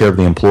takes care of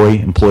the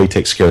employee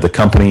takes care of the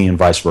company, and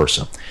vice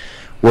versa.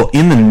 Well,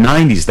 in the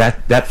 90s,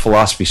 that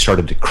philosophy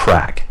started to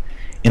crack.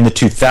 In the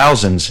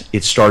 2000s,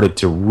 it started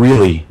to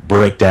really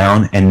break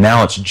down, and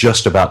now it's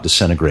just about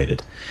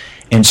disintegrated.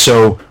 And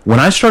so when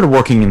I started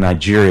working in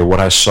Nigeria, what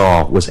I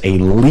saw was a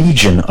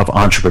legion of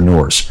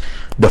entrepreneurs.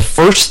 The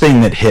first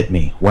thing that hit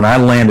me when I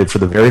landed for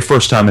the very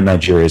first time in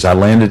Nigeria is I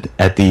landed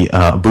at the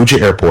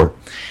Abuja airport,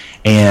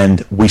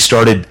 and we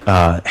started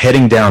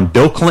heading down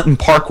Bill Clinton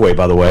Parkway,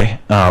 by the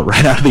way,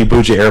 right out of the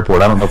Abuja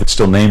airport. I don't know if it's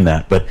still named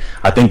that, but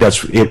I think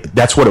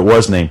that's what it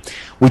was named.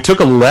 We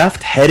took a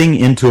left heading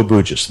into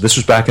Abuja. So this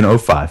was back in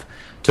 2005.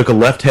 Took a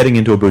left heading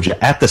into Abuja.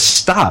 At the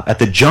stop, at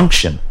the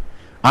junction,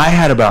 I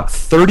had about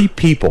 30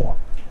 people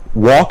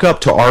walk up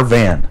to our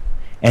van,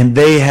 and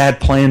they had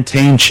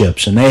plantain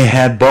chips, and they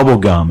had bubble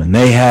gum, and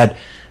they had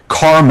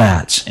car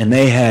mats, and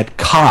they had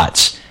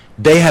cots.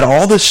 They had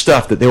all this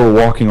stuff that they were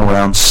walking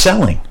around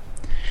selling.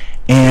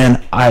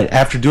 And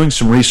after doing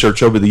some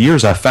research over the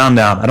years, I found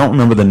out, I don't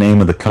remember the name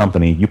of the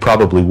company, you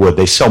probably would.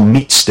 They sell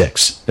meat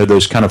sticks. They're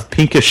those kind of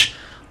pinkish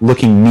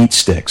looking meat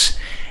sticks.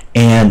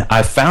 And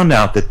I found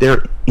out that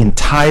their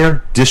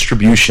entire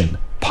distribution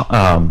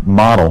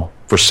model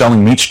for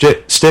selling meat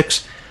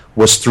sticks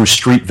was through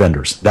street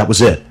vendors. That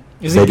was it.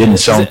 They didn't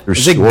sell them through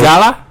stores. Is it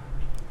Gala?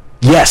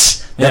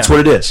 Yes, that's what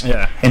it is.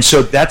 Yeah. And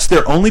so that's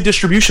their only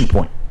distribution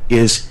point,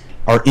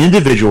 are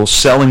individuals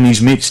selling these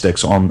meat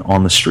sticks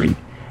on the street.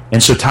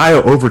 And so,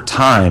 Tayo, over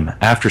time,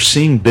 after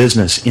seeing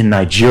business in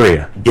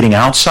Nigeria, getting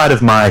outside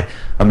of my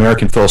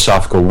American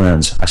philosophical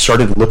lens, I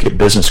started to look at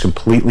business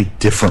completely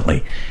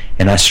differently.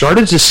 And I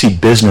started to see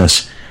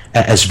business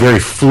as very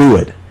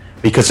fluid,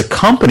 because a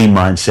company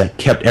mindset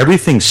kept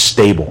everything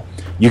stable.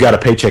 You got a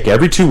paycheck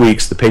every 2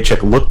 weeks. The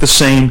paycheck looked the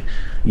same,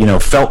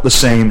 felt the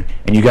same,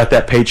 and you got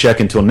that paycheck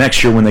until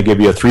next year when they give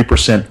you a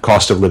 3%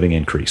 cost of living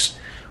increase.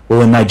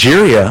 Well, in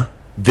Nigeria,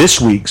 this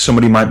week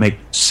somebody might make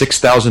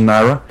 6,000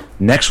 naira.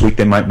 Next week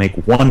they might make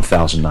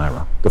 1,000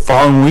 naira. The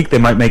following week they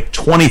might make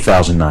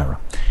 20,000 naira.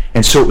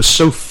 And so it was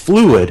so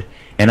fluid,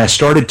 and I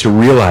started to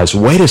realize,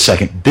 wait a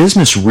second,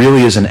 business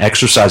really is an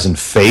exercise in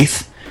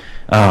faith.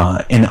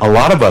 And a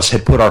lot of us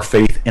had put our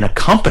faith in a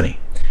company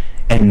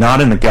and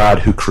not in the God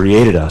who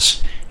created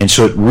us. And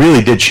so it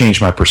really did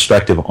change my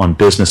perspective on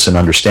business and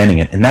understanding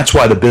it. And that's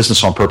why the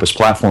Business on Purpose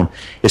platform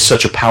is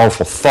such a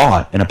powerful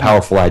thought and a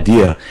powerful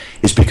idea,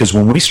 is because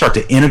when we start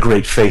to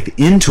integrate faith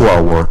into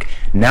our work,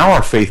 now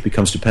our faith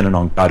becomes dependent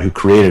on God who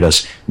created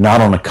us,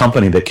 not on a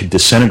company that could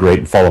disintegrate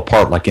and fall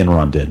apart like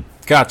Enron did.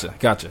 Gotcha.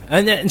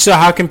 And so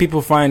how can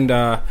people find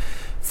out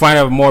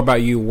more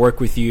about you, work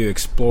with you,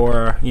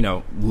 explore,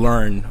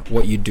 learn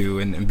what you do,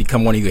 and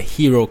become one of your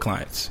hero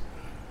clients?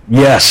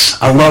 Yes,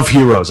 I love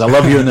heroes. I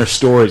love hearing their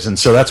stories, and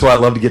so that's why I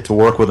love to get to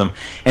work with them.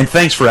 And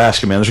thanks for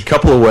asking, man. There's a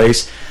couple of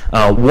ways.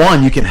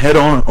 One, you can head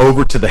on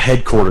over to the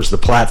headquarters, the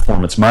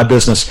platform. It's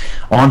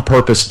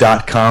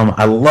mybusinessonpurpose.com.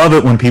 I love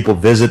it when people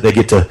visit. They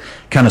get to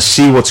kind of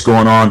see what's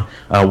going on.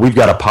 We've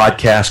got a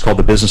podcast called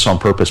the Business on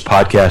Purpose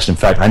Podcast. In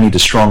fact, I need to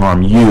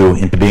strong-arm you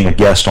into being a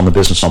guest on the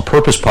Business on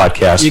Purpose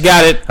Podcast. You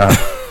got it.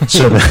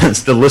 So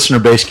the listener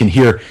base can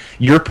hear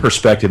your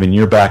perspective and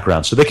your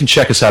background. So they can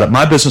check us out at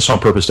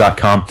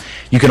mybusinessonpurpose.com.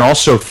 You can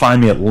also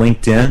find me at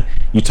LinkedIn.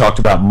 You talked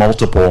about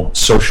multiple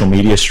social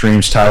media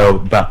streams,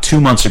 Tayo. About 2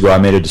 months ago, I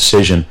made a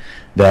decision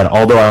that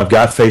although I've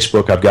got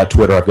Facebook, I've got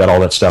Twitter, I've got all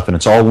that stuff, and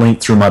it's all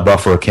linked through my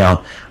Buffer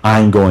account,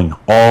 I'm going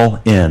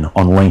all in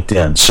on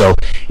LinkedIn. So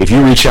if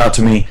you reach out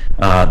to me,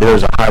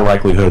 there's a high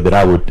likelihood that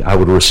I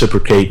would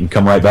reciprocate and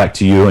come right back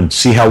to you and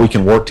see how we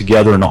can work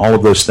together and all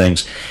of those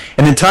things.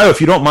 And then, Tayo,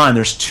 if you don't mind,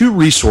 there's 2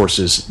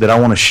 resources that I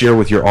want to share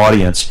with your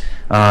audience,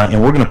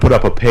 and we're going to put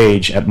up a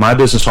page at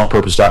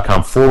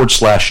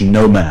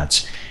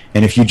mybusinessonpurpose.com/nomads.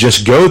 And if you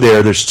just go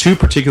there, there's 2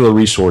 particular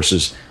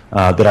resources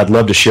that I'd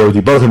love to share with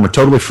you. Both of them are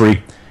totally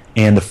free.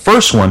 And the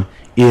first one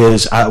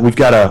is we've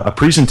got a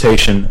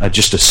presentation,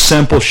 just a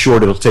simple,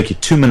 short, it'll take you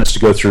 2 minutes to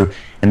go through,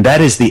 and that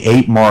is the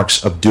 8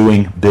 marks of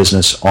doing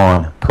business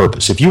on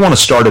purpose. If you want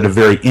to start at a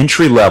very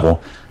entry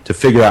level to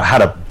figure out how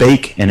to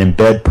bake and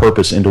embed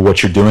purpose into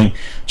what you're doing,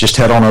 just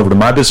head on over to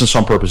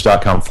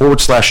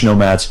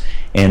mybusinessonpurpose.com/nomads,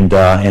 and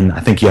I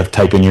think you have to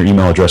type in your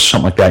email address or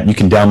something like that, and you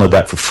can download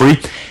that for free.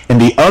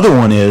 And the other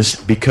one is,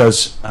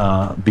 because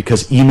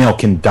email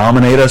can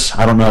dominate us,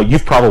 I don't know,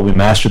 you've probably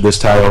mastered this,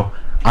 Tayo.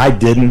 I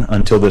didn't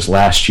until this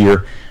last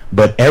year,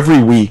 but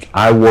every week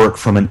I work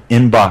from an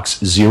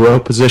inbox zero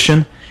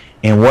position.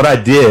 And what I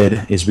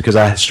did is, because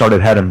I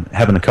started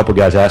having a couple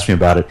guys ask me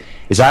about it,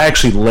 is I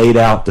actually laid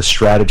out the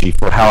strategy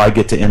for how I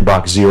get to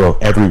inbox zero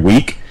every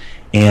week.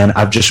 And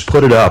I've just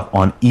put it up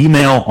on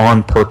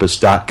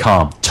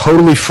emailonpurpose.com.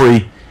 Totally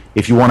free.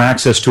 If you want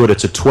access to it,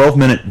 it's a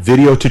 12-minute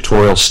video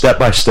tutorial,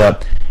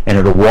 step-by-step, and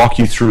it'll walk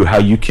you through how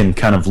you can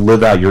kind of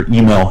live out your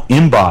email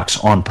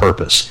inbox on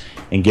purpose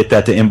and get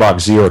that to inbox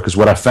zero. Because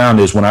what I found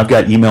is when I've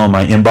got email in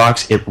my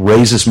inbox, it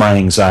raises my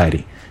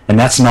anxiety. And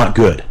that's not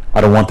good.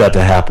 I don't want that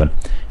to happen.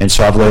 And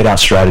so I've laid out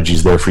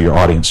strategies there for your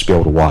audience to be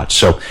able to watch.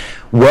 So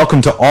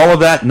welcome to all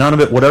of that. None of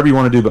it, whatever you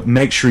want to do, but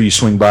make sure you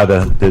swing by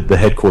the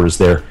headquarters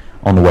there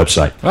on the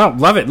website. Well,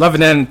 love it.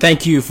 And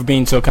thank you for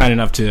being so kind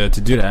enough to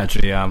do that,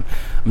 actually. I'm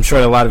sure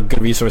there are a lot of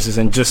good resources,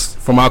 and just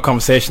from our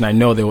conversation, I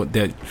know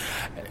that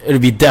it'll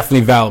be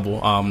definitely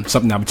valuable,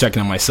 something I'll be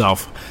checking on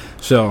myself.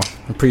 So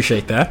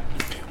appreciate that.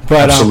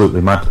 But,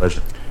 absolutely, my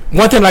pleasure.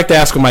 One thing I'd like to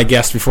ask my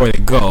guests before they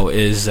go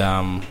is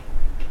how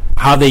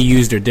they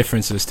use their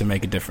differences to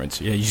make a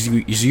difference. Yeah,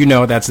 you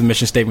know, that's the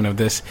mission statement of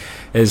this.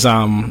 Is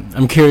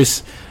I'm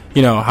curious,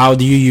 how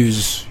do you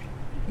use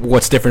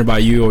what's different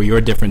about you or your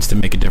difference to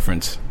make a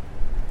difference?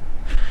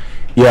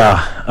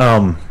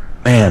 Yeah,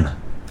 man.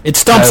 It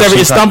stumps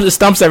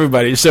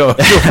everybody, so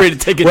feel free to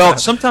take it. Well,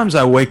 sometimes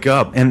I wake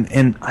up,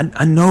 and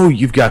I know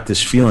you've got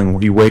this feeling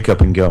where you wake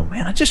up and go,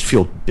 man, I just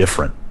feel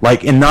different.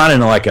 Like, and not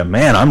in like a,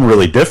 man, I'm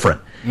really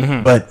different,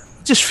 but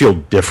I just feel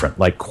different,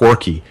 like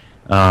quirky.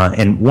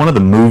 And one of the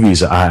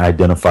movies I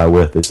identify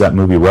with is that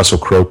movie Russell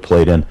Crowe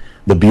played in,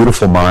 The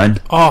Beautiful Mind.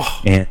 Oh.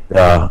 And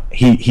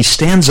he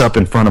stands up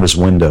in front of his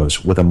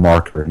windows with a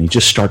marker, and he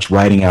just starts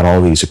writing out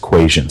all these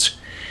equations.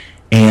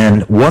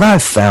 And what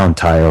I've found,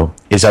 Tayo,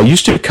 is I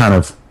used to kind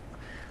of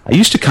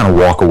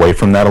walk away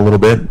from that a little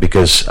bit,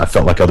 because I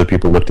felt like other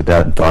people looked at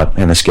that and thought,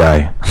 man, this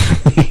guy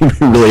he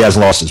really has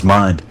lost his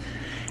mind.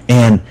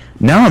 And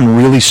now I'm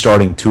really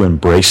starting to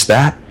embrace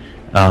that.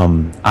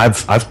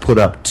 I've put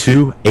up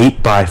 2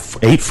 8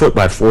 foot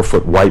by 4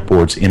 foot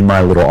whiteboards in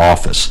my little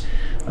office,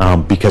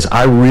 because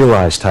I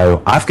realized,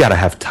 Tayo, I've got to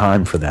have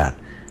time for that.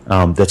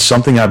 That's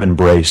something I've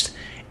embraced,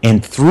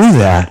 and through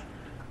that,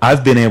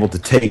 I've been able to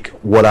take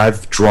what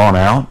I've drawn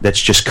out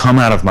that's just come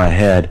out of my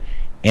head,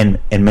 and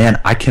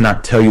man, I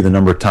cannot tell you the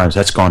number of times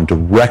that's gone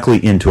directly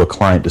into a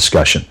client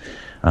discussion,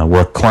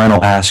 where a client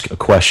will ask a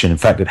question. In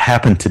fact, it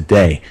happened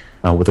today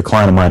with a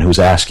client of mine who was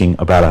asking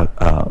about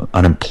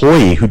an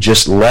employee who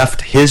just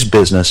left his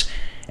business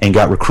and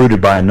got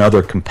recruited by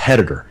another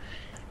competitor.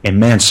 And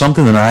man,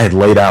 something that I had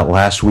laid out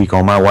last week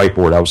on my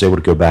whiteboard, I was able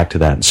to go back to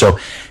that. And so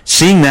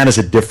seeing that as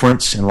a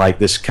difference in like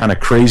this kind of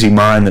crazy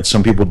mind that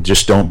some people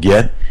just don't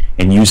get,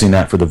 and using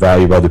that for the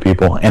value of other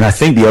people. And I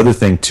think the other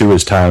thing too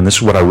is, Ty, and this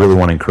is what I really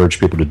want to encourage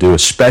people to do,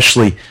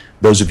 especially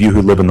those of you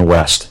who live in the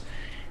West,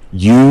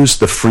 use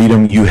the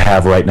freedom you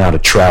have right now to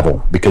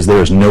travel, because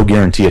there is no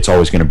guarantee it's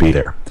always going to be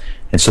there.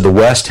 And so the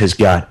West has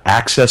got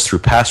access through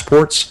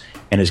passports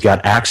and has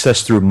got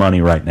access through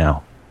money right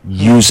now.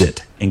 Use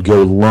it and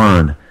go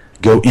learn.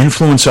 Go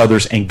influence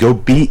others and go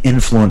be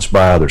influenced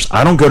by others.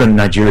 I don't go to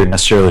Nigeria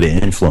necessarily to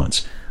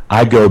influence.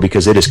 I go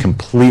because it has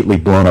completely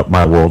blown up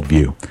my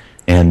worldview.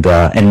 And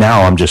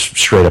now I'm just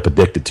straight up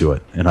addicted to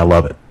it, and I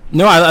love it.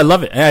 No, I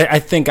love it. I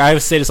think I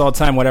say this all the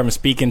time whenever I'm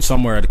speaking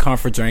somewhere at a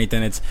conference or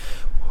anything.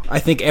 I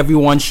think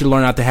everyone should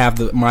learn how to have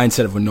the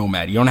mindset of a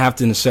nomad. You don't have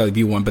to necessarily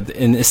be one, but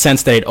in the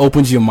sense that it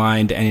opens your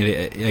mind and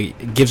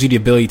it gives you the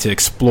ability to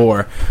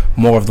explore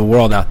more of the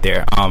world out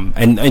there.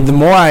 And the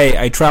more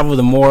I travel,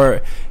 the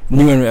more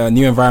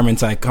new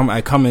environments I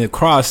come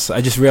across,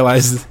 I just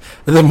realize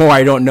the more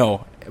I don't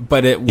know.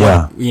 But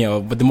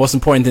but the most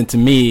important thing to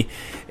me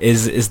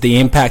is the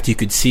impact you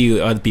could see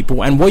with other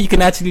people and what you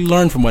can actually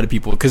learn from other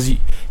people. Because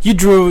you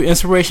drew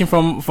inspiration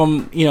from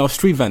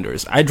street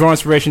vendors. I draw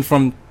inspiration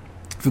from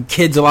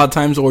kids a lot of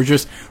times, or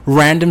just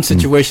random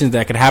situations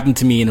that could happen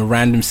to me in a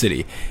random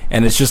city,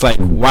 and it's just like,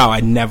 wow,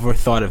 I never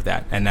thought of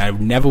that, and I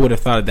never would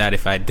have thought of that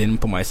if I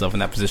didn't put myself in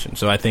that position.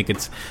 So I think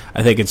it's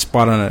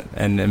spot on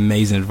and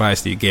amazing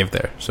advice that you gave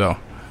there. So,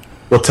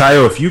 well,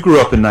 Tayo, if you grew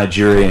up in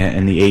Nigeria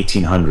in the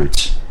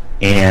 1800s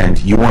and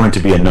you wanted to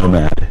be a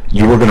nomad,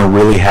 you were going to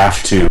really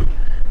have to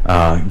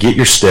get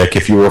your stick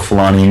if you were a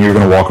Fulani, and you were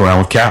going to walk around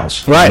with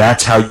cows. Right. And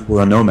that's how you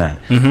were a nomad.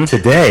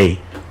 Today,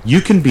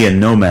 you can be a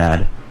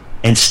nomad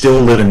and still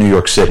live in New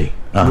York City.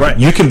 Right.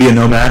 You can be a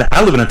nomad.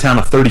 I live in a town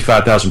of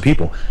 35,000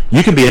 people.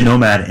 You can be a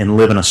nomad and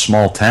live in a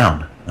small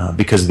town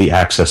because of the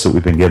access that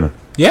we've been given.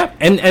 Yeah,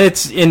 and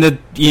it's in the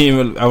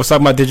I was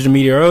talking about digital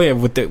media earlier.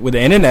 With the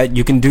internet,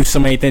 you can do so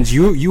many things.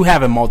 You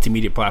have a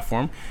multimedia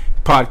platform,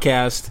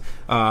 podcast,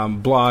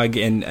 blog,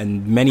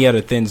 and many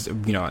other things.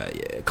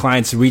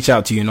 Clients reach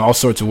out to you in all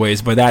sorts of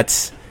ways, but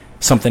that's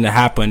something that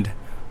happened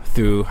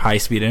through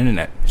high-speed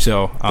internet.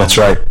 So that's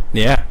right.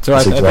 Yeah, so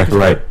that's exactly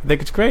right. I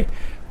think it's great.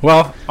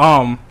 Well,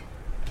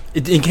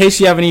 in case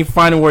you have any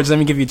final words, let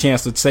me give you a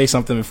chance to say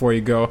something before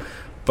you go.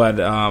 But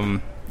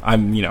I'm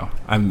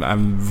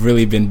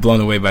really been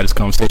blown away by this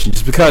conversation,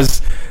 just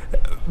because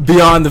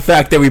beyond the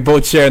fact that we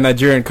both share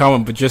Nigeria in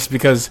common, but just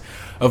because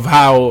of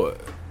how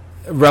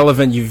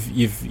relevant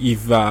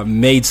you've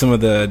made some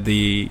of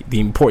the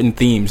important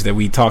themes that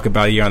we talk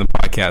about here on the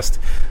podcast,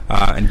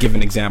 and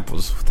given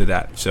examples to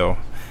that. So.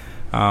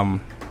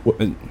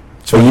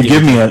 So you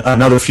give me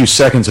another few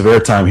seconds of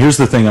airtime. Here's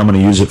the thing I'm going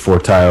to use it for,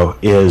 Tayo,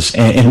 is,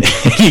 and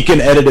you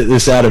can edit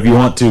this out if you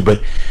want to,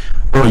 but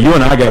bro, you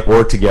and I got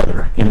work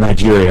together in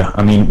Nigeria.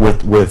 I mean,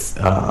 with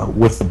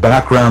the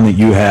background that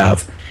you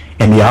have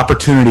and the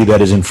opportunity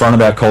that is in front of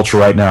that culture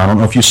right now. I don't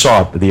know if you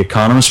saw it, but The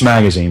Economist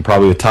magazine,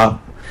 probably the top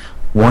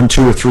 1,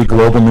 2, or 3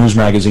 global news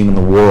magazine in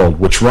the world,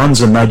 which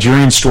runs a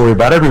Nigerian story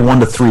about every 1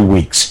 to 3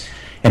 weeks,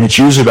 and it's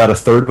usually about a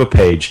third of a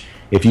page.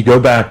 If you go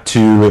back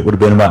to, it would have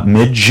been about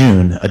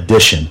mid-June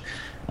edition,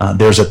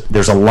 there's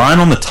a line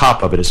on the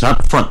top of it. It's not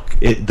the front.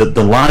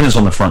 The line is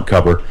on the front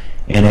cover,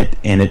 and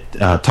it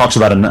talks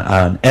about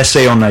an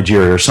essay on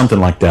Nigeria or something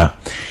like that.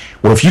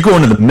 Well, if you go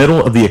into the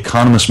middle of The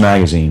Economist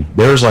magazine,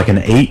 there's like an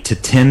 8 to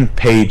 10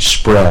 page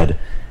spread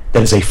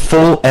that is a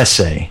full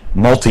essay,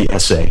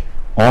 multi-essay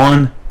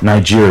on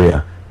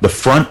Nigeria. The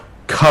front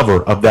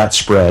cover of that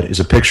spread is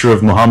a picture of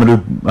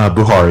Muhammadu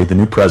Buhari, the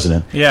new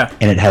president. Yeah.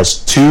 And it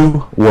has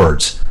 2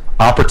 words.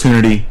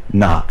 Opportunity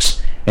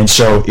knocks. And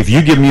so if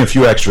you give me a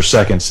few extra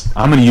seconds,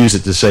 I'm going to use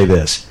it to say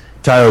this.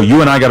 Tayo,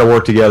 you and I got to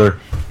work together,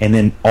 and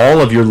then all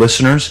of your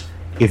listeners,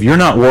 if you're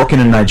not working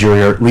in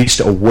Nigeria, or at least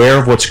aware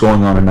of what's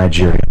going on in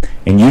Nigeria,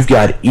 and you've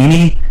got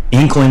any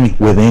inkling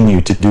within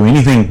you to do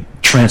anything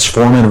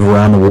transformative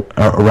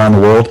around the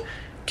world,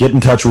 get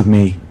in touch with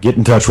me, get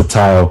in touch with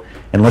Tayo,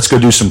 and let's go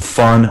do some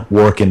fun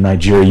work in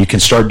Nigeria. You can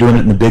start doing it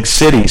in the big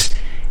cities,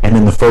 and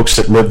then the folks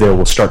that live there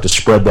will start to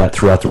spread that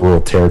throughout the rural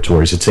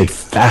territories. It's a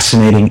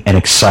fascinating and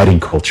exciting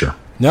culture.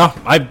 No,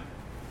 I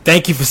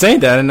thank you for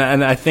saying that, and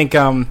I think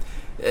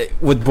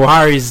with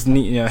Buhari's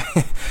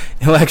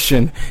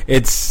election,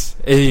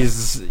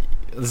 there's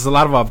a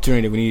lot of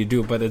opportunity we need to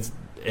do, but it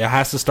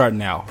has to start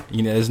now.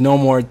 There's no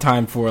more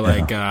time for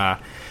like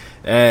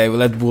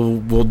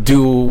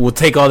we'll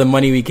take all the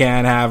money we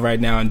can have right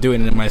now and do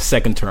it in my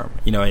second term.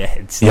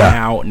 It's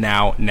now.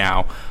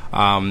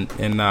 And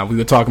we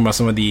were talking about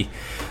some of the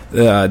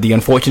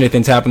unfortunate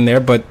things happening there,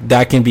 but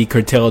that can be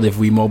curtailed if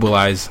we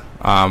mobilize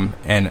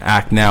and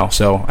act now.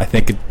 So I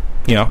think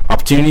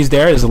opportunities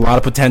there. There's a lot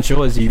of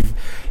potential, as you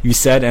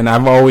said, and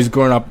I've always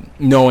grown up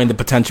knowing the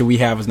potential we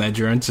have as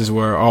Nigerians, as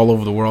we're all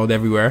over the world,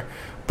 everywhere.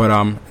 But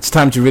it's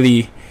time to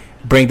really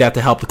bring that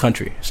to help the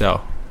country.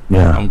 So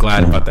I'm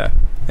glad about that.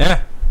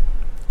 Yeah.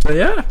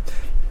 So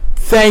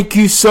thank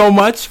you so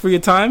much for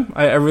your time.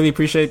 I really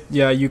appreciate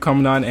you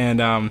coming on,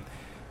 and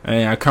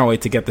I can't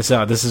wait to get this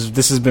out. This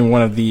has been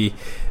one of the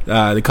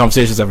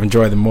conversations I've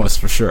enjoyed the most,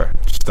 for sure.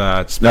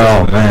 Just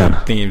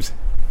themes.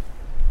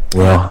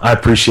 Well, I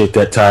appreciate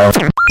that,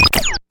 Tyler.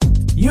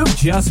 You've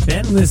just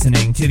been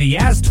listening to the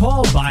As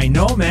Told by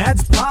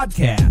Nomads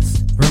podcast.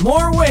 For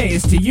more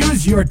ways to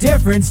use your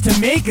difference to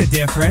make a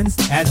difference,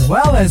 as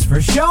well as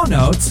for show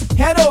notes,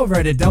 head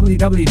over to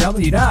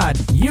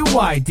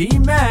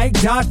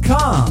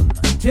www.uydmag.com.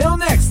 Till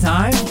next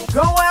time,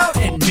 go out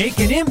and make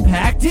an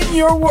impact in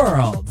your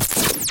world.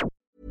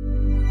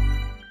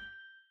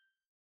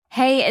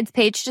 Hey, it's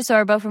Paige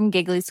DeSorbo from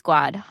Giggly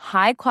Squad.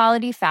 High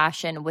quality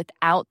fashion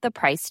without the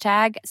price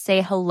tag.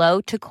 Say hello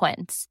to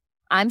Quince.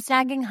 I'm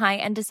snagging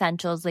high-end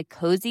essentials like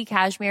cozy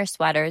cashmere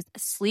sweaters,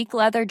 sleek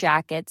leather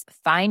jackets,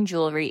 fine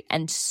jewelry,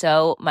 and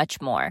so much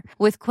more.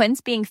 With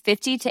Quince being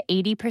 50 to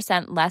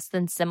 80% less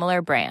than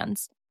similar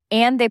brands.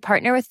 And they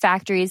partner with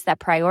factories that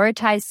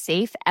prioritize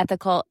safe,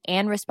 ethical,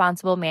 and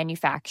responsible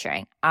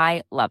manufacturing.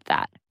 I love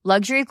that.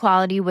 Luxury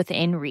quality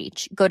within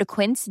reach. Go to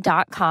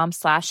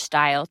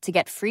quince.com/style to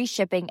get free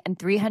shipping and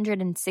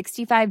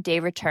 365-day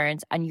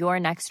returns on your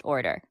next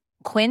order.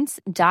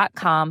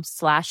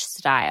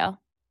 Quince.com/style.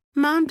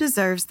 Mom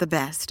deserves the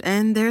best,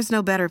 and there's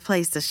no better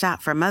place to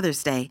shop for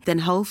Mother's Day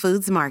than Whole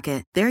Foods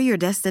Market. They're your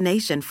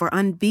destination for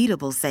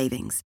unbeatable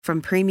savings, from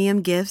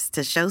premium gifts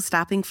to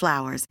show-stopping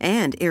flowers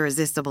and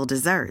irresistible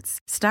desserts.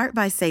 Start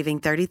by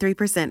saving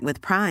 33% with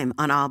Prime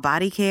on all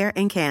body care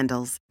and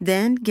candles.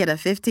 Then get a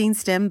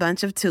 15-stem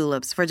bunch of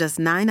tulips for just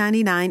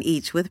 $9.99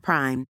 each with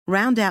Prime.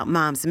 Round out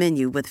Mom's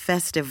menu with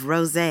festive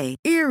rosé,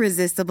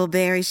 irresistible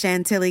berry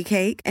chantilly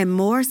cake, and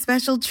more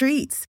special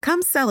treats.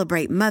 Come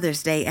celebrate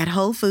Mother's Day at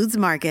Whole Foods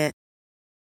Market.